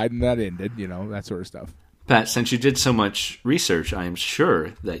person died and that ended, you know, that sort of stuff. Pat, since you did so much research, I am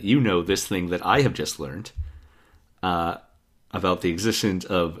sure that you know this thing that I have just learned. About the existence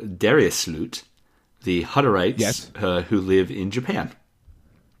of Dariuslut, the Hutterites who live in Japan.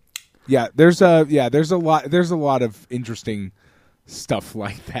 Yeah, there's a lot of interesting stuff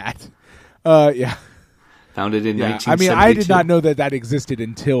like that. Yeah. Founded in 1972. I mean, I did not know that existed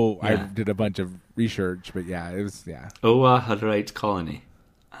until I did a bunch of research, but yeah, it was Owa Hutterite colony.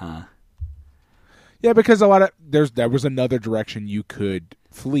 Yeah, because there was another direction you could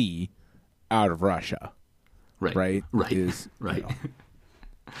flee out of Russia. Right. Right. Is, right.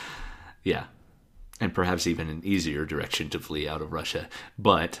 Yeah. And perhaps even an easier direction to flee out of Russia.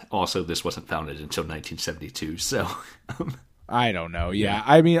 But also this wasn't founded until 1972, so... I don't know, yeah.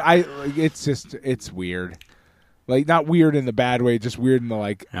 I mean, it's weird. Like, not weird in the bad way, just weird in the,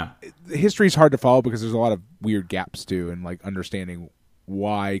 like... Yeah. History's hard to follow because there's a lot of weird gaps, too, and, like, understanding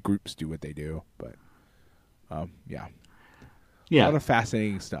why groups do what they do. But, yeah. Yeah. A lot of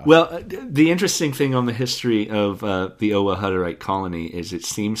fascinating stuff. Well, the interesting thing on the history of the Owa Hutterite colony is it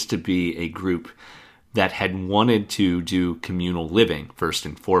seems to be a group that had wanted to do communal living first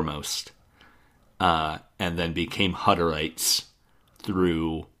and foremost, and then became Hutterites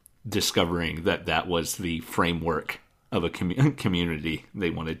through discovering that was the framework of a community they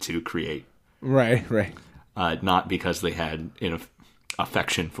wanted to create. Right. Not because they had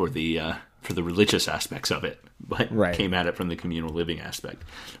affection for the religious aspects of it, but came at it from the communal living aspect,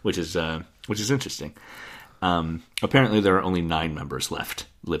 which is interesting. Apparently, there are only 9 members left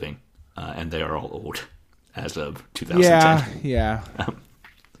living, and they are all old as of 2010. Yeah.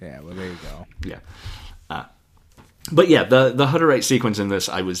 Well, there you go. Yeah. But yeah, the Hutterite sequence in this,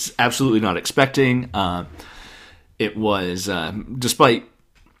 I was absolutely not expecting. It was, despite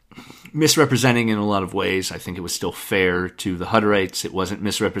misrepresenting in a lot of ways, I think it was still fair to the Hutterites. It wasn't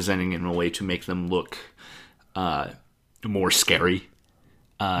misrepresenting in a way to make them look more scary.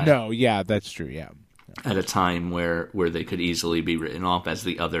 No, yeah, that's true, yeah. At a time where they could easily be written off as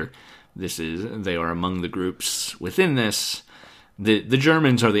the other. They are among the groups within this. The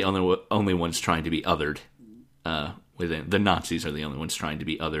Germans are the only ones trying to be othered within. The Nazis are the only ones trying to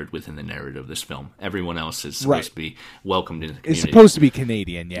be othered within the narrative of this film. Everyone else is supposed to be welcomed into the community. It's supposed to be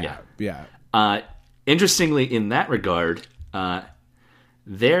Canadian, yeah. Interestingly, in that regard,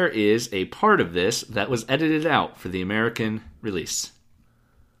 there is a part of this that was edited out for the American release.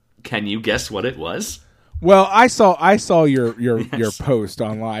 Can you guess what it was? Well, I saw your post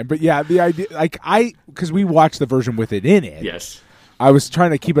online, but yeah, the idea, like because we watched the version with it in it. Yes. I was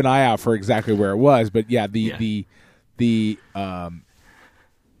trying to keep an eye out for exactly where it was, but yeah, the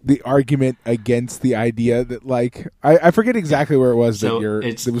argument against the idea that, like, I forget exactly where it was. So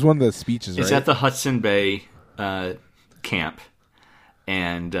it was one of the speeches. It's right? at the Hudson Bay camp,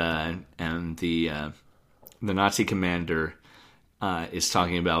 and the Nazi commander is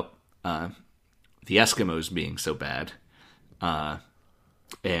talking about the Eskimos being so bad,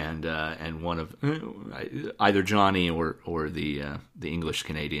 and one of either Johnny or the English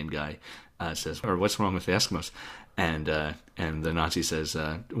Canadian guy says, "Or what's wrong with the Eskimos?" And the Nazi says,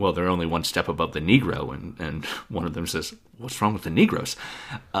 "Well, they're only one step above the Negro," and one of them says, "What's wrong with the Negroes?"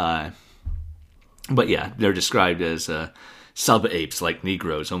 But yeah, they're described as sub-apes like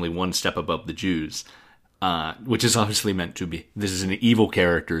Negroes, only one step above the Jews. Which is obviously meant to be, this is an evil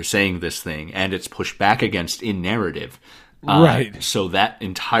character saying this thing, and it's pushed back against in narrative. Right. So that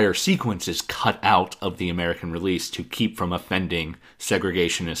entire sequence is cut out of the American release to keep from offending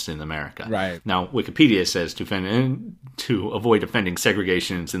segregationists in America. Right. Now, Wikipedia says to avoid offending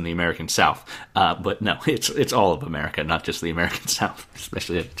segregationists in the American South. But no, it's all of America, not just the American South,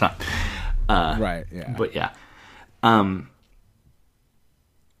 especially at the time. Right, yeah. But yeah.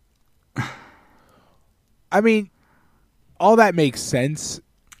 I mean, all that makes sense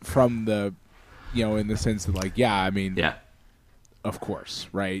from the, in the sense that like, yeah, I mean, Yeah. of course,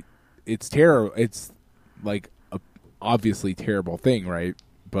 right? It's terrible. It's like a obviously terrible thing, right?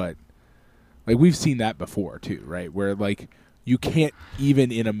 But like we've seen that before too, right? Where like you can't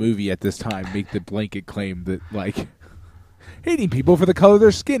even in a movie at this time make the blanket claim that like hating people for the color of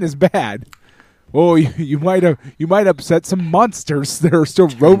their skin is bad. Oh, you might upset some monsters that are still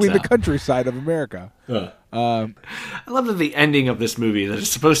roaming the countryside of America. I love that the ending of this movie that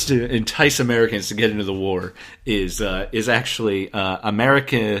is supposed to entice Americans to get into the war is actually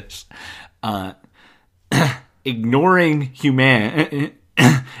America's ignoring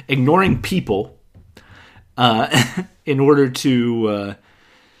ignoring people in order to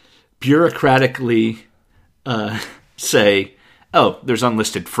bureaucratically say, "Oh, there's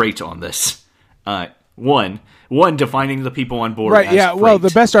unlisted freight on this." One defining the people on board, right? as Yeah. freight, Well,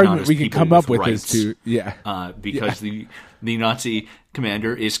 the best argument we can people come up with rights. is to Because the Nazi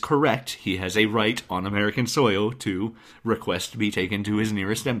commander is correct. He has a right on American soil to request to be taken to his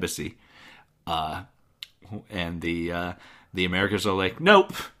nearest embassy. And the Americans are like,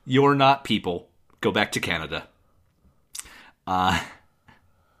 nope, you're not people. Go back to Canada. Yeah,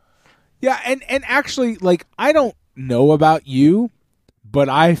 and actually, like, I don't know about you, but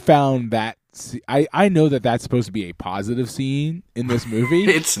I found that I know that that's supposed to be a positive scene in this movie.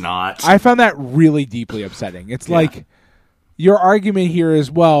 It's not. I found that really deeply upsetting. It's like your argument here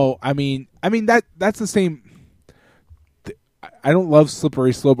is, well, I mean that's the same. I don't love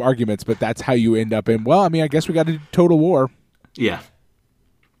slippery slope arguments, but that's how you end up in. Well, I mean, I guess we got to do total war. Yeah.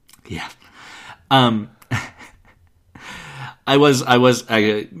 I was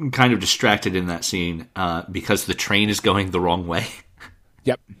kind of distracted in that scene because the train is going the wrong way.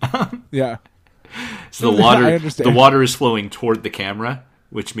 Yep. Yeah. So the water is flowing toward the camera,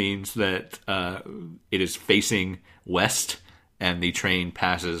 which means that it is facing west, and the train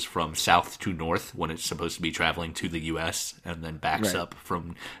passes from south to north when it's supposed to be traveling to the U.S., and then backs up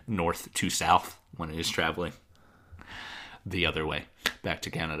from north to south when it is traveling the other way back to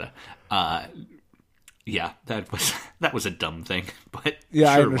Canada. Yeah, that was a dumb thing, but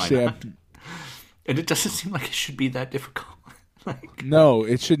yeah, sure, I understand. why not? And it doesn't seem like it should be that difficult. No,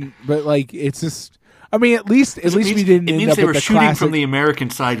 it shouldn't. But like, it's just. I mean, at least we didn't. It end means up they were with the shooting classic... from the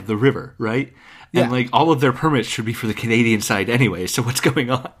American side of the river, right? Yeah. And like all of their permits should be for the Canadian side anyway. So what's going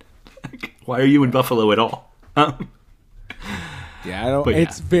on? Like, why are you in Buffalo at all? Yeah, I don't.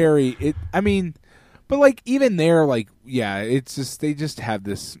 It's very. I mean, but like even there, like it's just they just have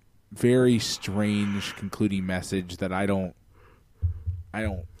this very strange concluding message that I don't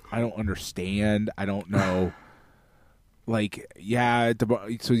understand. I don't know. Like,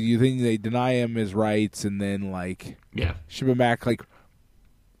 so you think they deny him his rights and then like ship him back? Like,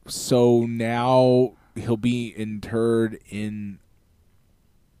 so now he'll be interred in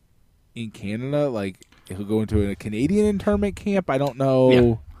Canada. Like, he'll go into a Canadian internment camp. I don't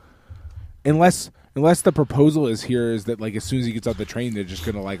know. Unless the proposal is that like as soon as he gets off the train, they're just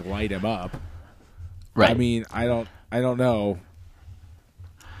gonna like light him up. Right. I mean, I don't know.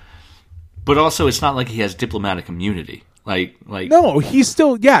 But also, it's not like he has diplomatic immunity. Like no, he's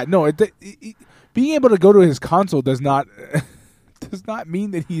still being able to go to his consul does not mean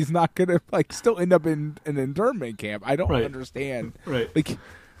that he's not gonna like still end up in an internment camp. I don't understand. Right.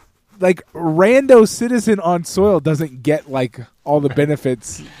 Like rando citizen on soil doesn't get like all the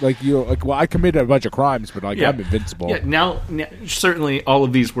benefits. Like well, I committed a bunch of crimes, but like I'm invincible. Yeah. Now, certainly, all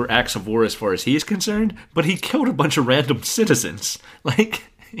of these were acts of war as far as he's concerned. But he killed a bunch of random citizens. Like.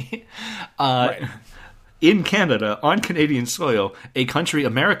 In Canada, on Canadian soil, a country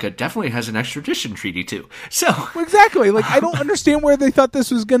America definitely has an extradition treaty too. So exactly, like I don't understand where they thought this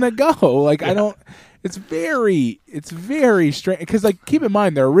was gonna go. Like I don't. It's very strange because like keep in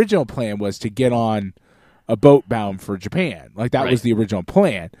mind their original plan was to get on a boat bound for Japan. Like that was the original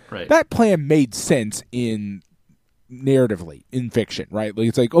plan. Right. That plan made sense in narratively in fiction, right? Like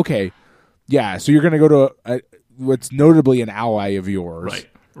it's like okay, yeah. So you're gonna go to what's notably an ally of yours,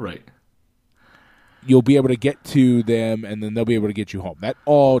 right. You'll be able to get to them, and then they'll be able to get you home. That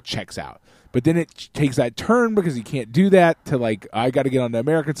all checks out. But then it takes that turn because you can't do that to like I got to get on the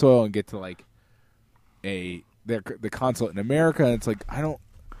American soil and get to like the consulate in America. And it's like I don't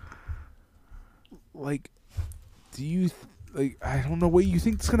like. Do you like? I don't know what you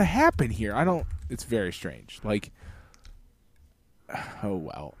think is going to happen here. I don't. It's very strange. Like, oh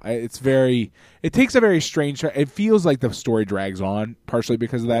well, it's very. It takes a very strange. It feels like the story drags on partially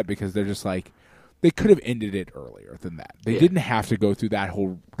because of that. Because they're just like. They could have ended it earlier than that. They didn't have to go through that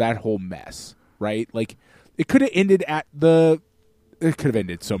whole mess, right? Like it could have ended it could have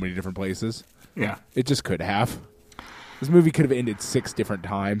ended so many different places. Yeah. It just could have. This movie could have ended 6 different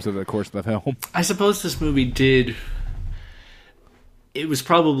times over the course of the film. I suppose this movie did. It was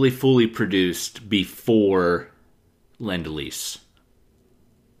probably fully produced before Lend-Lease.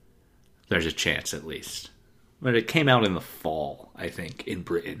 There's a chance, at least. But it came out in the fall, I think, in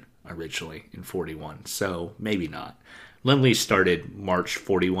Britain originally in 41. So maybe not. Lend-Lease started March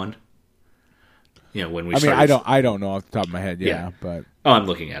 41. You know, when we started. I don't know off the top of my head, but oh, I'm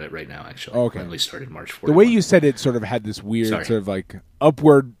looking at it right now, actually. Okay. Lend-Lease started March 41. The way you said it sort of had this weird sort of like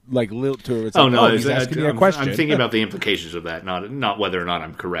upward like lilt to it. It's like, he's asking me a question. I'm thinking about the implications of that, not whether or not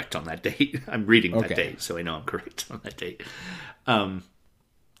I'm correct on that date. I'm reading that date, so I know I'm correct on that date.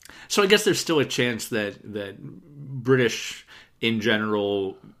 So I guess there's still a chance that British in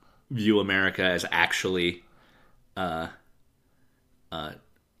general view America as actually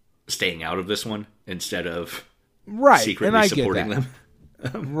staying out of this one instead of secretly supporting them.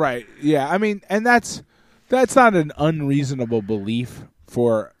 Right. Yeah. I mean, and that's not an unreasonable belief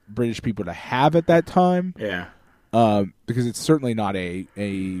for British people to have at that time. Yeah. Because it's certainly not a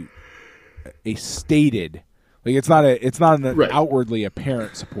stated, like it's not an outwardly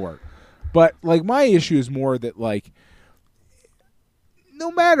apparent support. But like my issue is more that like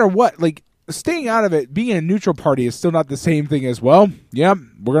no matter what, like staying out of it, being a neutral party is still not the same thing as, well, yeah,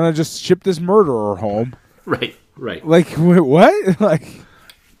 we're going to just ship this murderer home. Right. Like, what? Like,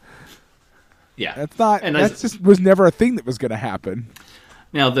 yeah. That's not, and that just was never a thing that was going to happen.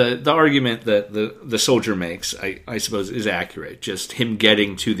 Now, the argument that the soldier makes, I suppose, is accurate. Just him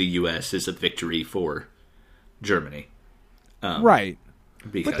getting to the U.S. is a victory for Germany. Right.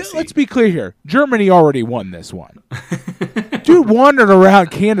 But let's be clear here. Germany already won this one. Dude wandered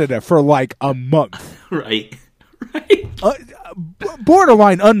around Canada for like a month. Right.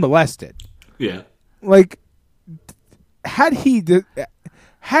 Borderline unmolested. Yeah. Like, had he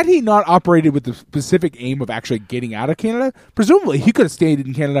not operated with the specific aim of actually getting out of Canada, presumably he could have stayed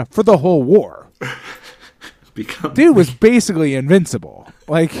in Canada for the whole war. Dude was basically invincible.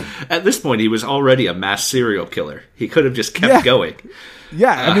 Like, at this point, he was already a mass serial killer. He could have just kept going.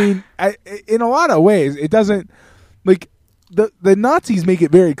 Yeah, I mean, in a lot of ways, it doesn't, like, the Nazis make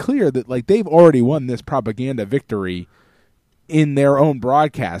it very clear that, like, they've already won this propaganda victory in their own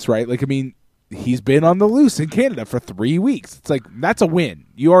broadcast, right? Like, I mean, he's been on the loose in Canada for 3 weeks. It's like, that's a win.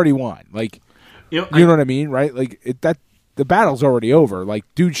 You already won. Like, you know what I mean, right? Like, the battle's already over. Like,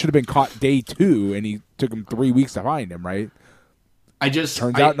 dude should have been caught day 2, and he took him 3 weeks to find him, right?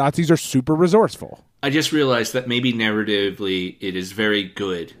 Turns out Nazis are super resourceful. I just realized that maybe narratively it is very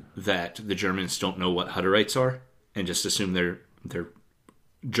good that the Germans don't know what Hutterites are and just assume they're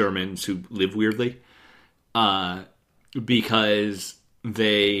Germans who live weirdly, because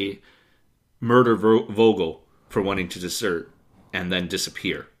they murder Vogel for wanting to desert and then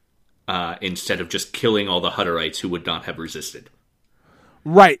disappear, instead of just killing all the Hutterites who would not have resisted.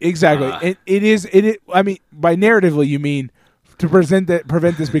 Right, exactly. I mean, by narratively you mean to prevent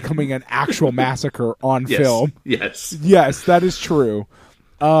this becoming an actual massacre on film. Yes, that is true.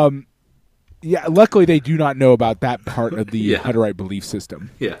 Luckily they do not know about that part of the Hutterite belief system.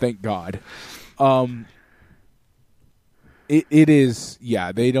 Yeah. Thank God. It is,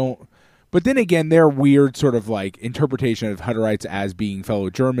 they don't. But then again, their weird sort of like interpretation of Hutterites as being fellow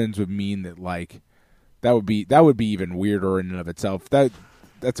Germans would mean that like that would be even weirder in and of itself.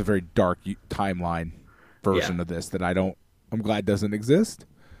 That's a very dark timeline version of this that I'm glad doesn't exist.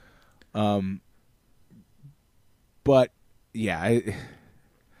 But yeah,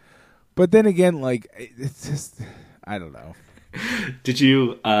 but then again, like it's just, I don't know. Did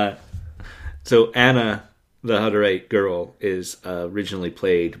you? So Anna, the Hutterite girl, is originally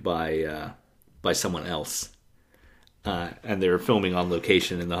played by someone else, and they were filming on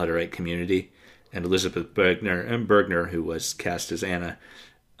location in the Hutterite community. And Elizabeth Bergner, who was cast as Anna,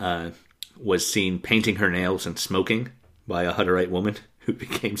 was seen painting her nails and smoking by a Hutterite woman who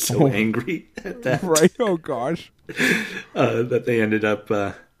became so angry at that. Right? Oh gosh, that they ended up.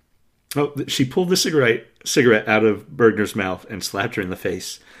 She pulled the cigarette out of Bergner's mouth and slapped her in the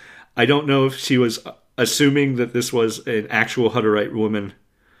face. I don't know if she was assuming that this was an actual Hutterite woman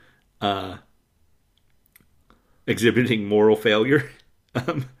exhibiting moral failure,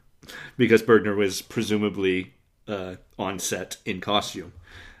 because Bergner was presumably on set in costume,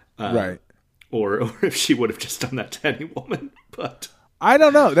 right? Or if she would have just done that to any woman, but I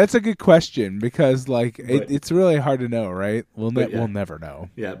don't know. That's a good question because, like, it's really hard to know, right? We'll never know.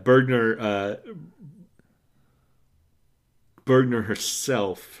 Yeah, Bergner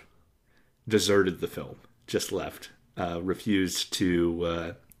herself deserted the film, just left, refused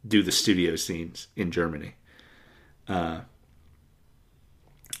to do the studio scenes in Germany.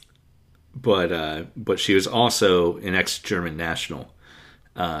 but she was also an ex-German national,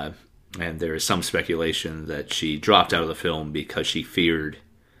 and there is some speculation that she dropped out of the film because she feared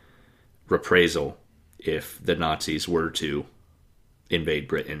reprisal if the Nazis were to invade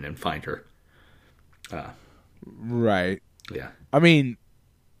Britain and find her. Right. Yeah. I mean,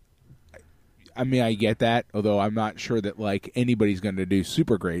 I get that, although I'm not sure that like anybody's going to do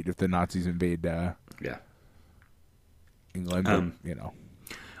super great if the Nazis invade England. But,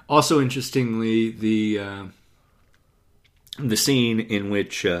 Also, interestingly, the scene in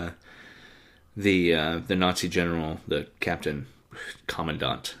which the Nazi general, the captain,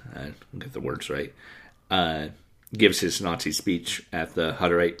 commandant, I'll get the words right, gives his Nazi speech at the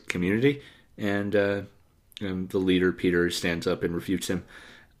Hutterite community, and the leader, Peter, stands up and refutes him.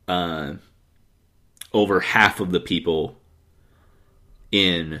 Over half of the people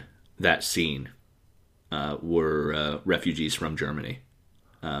in that scene were refugees from Germany,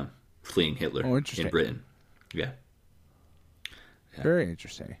 fleeing Hitler in Britain. Yeah. Very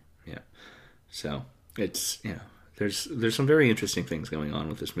interesting. Yeah. So it's, there's some very interesting things going on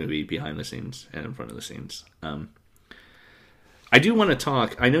with this movie behind the scenes and in front of the scenes. I do want to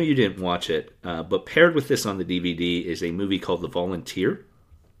talk, I know you didn't watch it, but paired with this on the DVD is a movie called The Volunteer.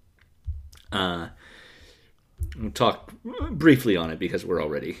 We'll talk briefly on it because we're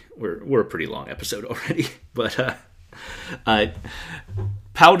a pretty long episode already. But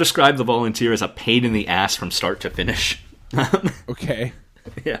Powell described The Volunteer as a pain in the ass from start to finish. Okay.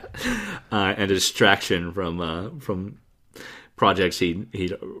 Yeah, and a distraction from projects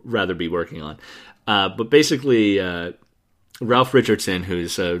he'd rather be working on. But basically, Ralph Richardson,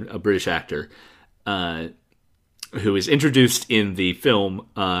 who's a British actor, who is introduced in the film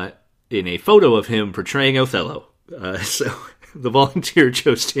in a photo of him portraying Othello. So The Volunteer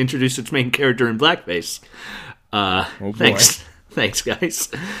chose to introduce its main character in blackface. Thanks, guys.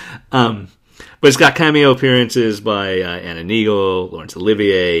 But it's got cameo appearances by Anna Neagle, Laurence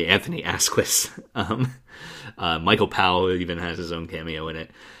Olivier, Anthony Asquith. Michael Powell even has his own cameo in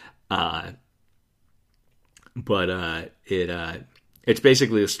it. But it's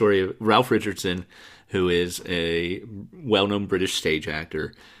basically the story of Ralph Richardson, who is a well-known British stage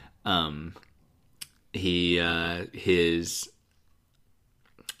actor. His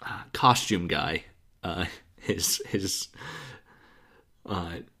costume guy, his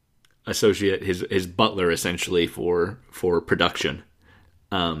associate, his butler essentially for production,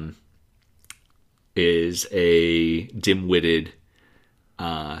 is a dim-witted,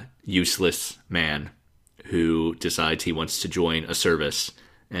 useless man who decides he wants to join a service,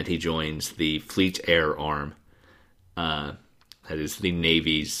 and he joins the Fleet Air Arm. That is the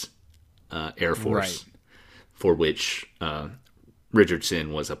Navy's Air Force, right, for which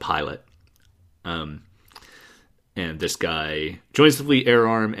Richardson was a pilot. And this guy joins the Fleet Air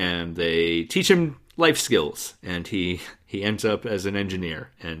Arm, and they teach him life skills, and he ends up as an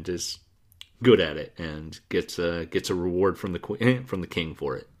engineer and is good at it, and gets a reward from the king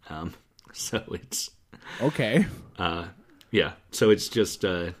for it. So it's okay. Yeah. So it's just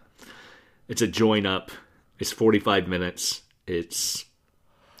it's a join up. It's 45 minutes. It's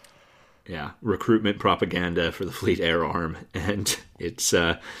recruitment propaganda for the Fleet Air Arm, and it's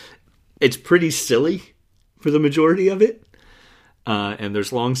pretty silly for the majority of it. And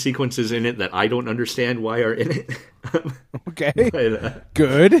there's long sequences in it that I don't understand why are in it. Okay. Good.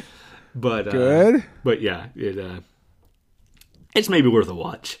 Good. But yeah, it's maybe worth a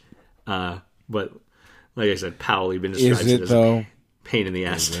watch. But like I said, Powell even describes it as a pain in the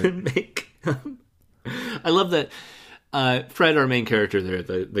ass to make. I love that Fred, our main character there,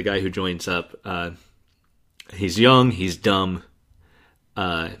 the guy who joins up, he's young, he's dumb,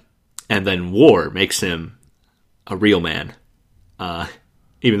 and then war makes him a real man,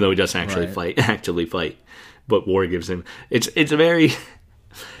 even though he doesn't actually actively fight. But war gives him it's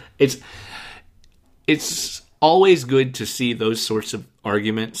always good to see those sorts of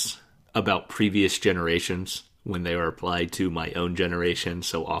arguments about previous generations when they are applied to my own generation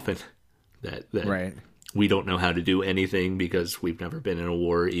so often that right. We don't know how to do anything because we've never been in a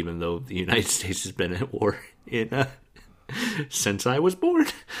war, even though the United States has been at war since I was born.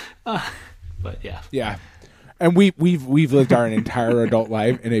 But yeah. And we've lived our entire adult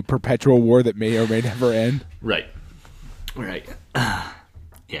life in a perpetual war that may or may never end. Right.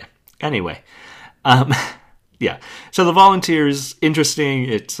 Yeah. Anyway, yeah. So The Volunteer is interesting.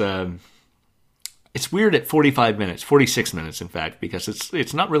 It's weird at 45 minutes, 46 minutes, in fact, because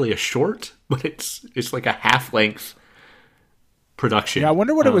it's not really a short, but it's like a half-length production. Yeah, I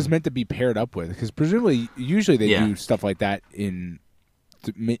wonder what it was meant to be paired up with, because presumably, usually they do stuff like that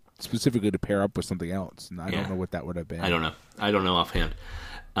specifically to pair up with something else, and I don't know what that would have been. I don't know offhand.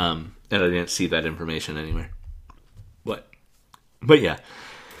 And I didn't see that information anywhere. But yeah.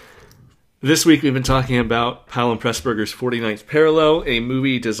 This week we've been talking about Powell and Pressburger's 49th Parallel, a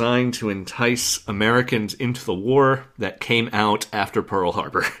movie designed to entice Americans into the war that came out after Pearl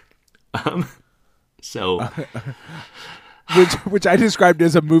Harbor. Which I described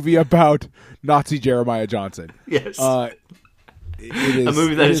as a movie about Nazi Jeremiah Johnson. Yes. It is, a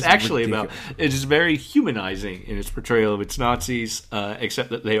movie that is actually ridiculous. about... It is very humanizing in its portrayal of its Nazis, except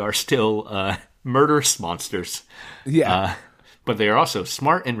that they are still murderous monsters. Yeah. But they are also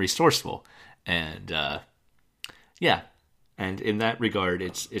smart and resourceful. And, and in that regard,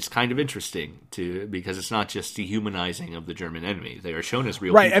 it's kind of interesting because it's not just dehumanizing of the German enemy. They are shown as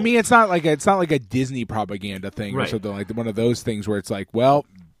real right. people. I mean, it's not like a Disney propaganda thing Right. or something like one of those things where it's like, well,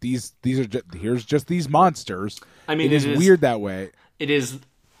 these are here's just these monsters. I mean, it is weird that way. It is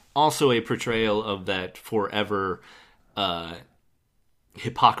also a portrayal of that forever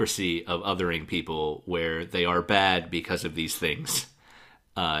hypocrisy of othering people, where they are bad because of these things,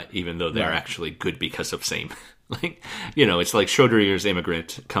 even though they're actually good because of same. Like, it's like Schrodinger's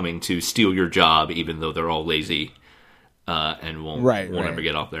immigrant coming to steal your job, even though they're all lazy and won't ever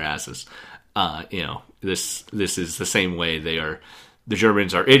get off their asses. This is the same way they are. The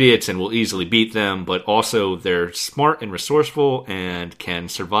Germans are idiots and will easily beat them, but also they're smart and resourceful and can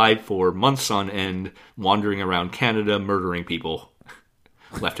survive for months on end, wandering around Canada, murdering people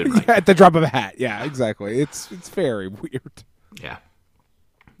left and right. At the drop of a hat. Yeah, exactly. It's very weird. Yeah.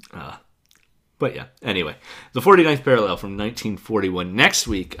 But yeah, anyway. The 49th Parallel from 1941. Next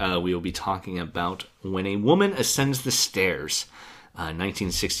week, we will be talking about When a Woman Ascends the Stairs,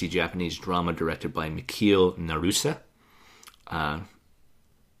 1960 Japanese drama directed by Mikio Narusa.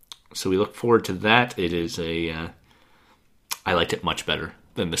 So we look forward to that. It is I liked it much better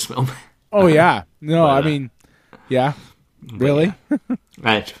than this film. Oh, yeah. No, I mean, yeah. Really?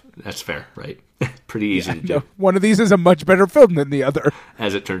 Yeah. That's fair, right? Pretty easy to do. No, one of these is a much better film than the other.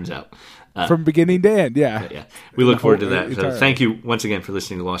 As it turns out. From beginning to end, yeah. Yeah. We look forward to that. So entirely. thank you once again for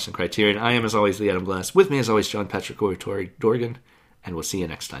listening to Lost in Criterion. I am, as always, the Adam Glass. With me, as always, John Patrick Dorgan. And we'll see you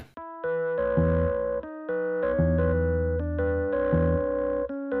next time.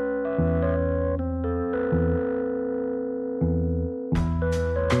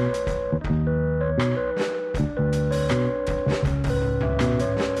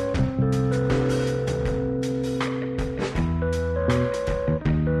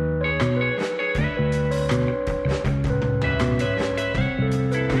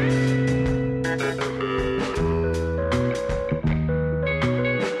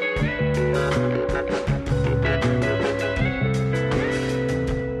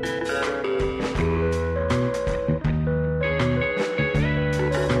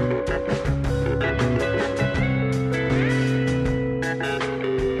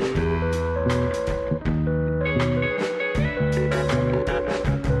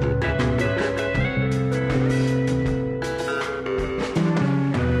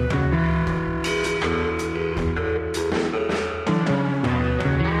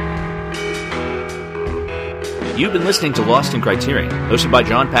 You've been listening to Lost in Criterion, hosted by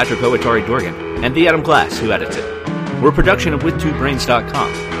John Patrick Owatari Dorgan and the Adam Glass, who edits it. We're a production of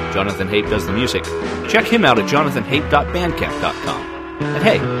WithTwoBrains.com. Jonathan Hape does the music. Check him out at jonathanhape.bandcamp.com. And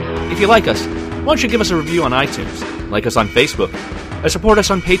hey, if you like us, why don't you give us a review on iTunes, like us on Facebook, or support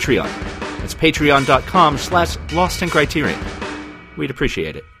us on Patreon. It's patreon.com/LostInCriterion. We'd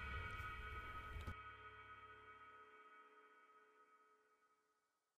appreciate it.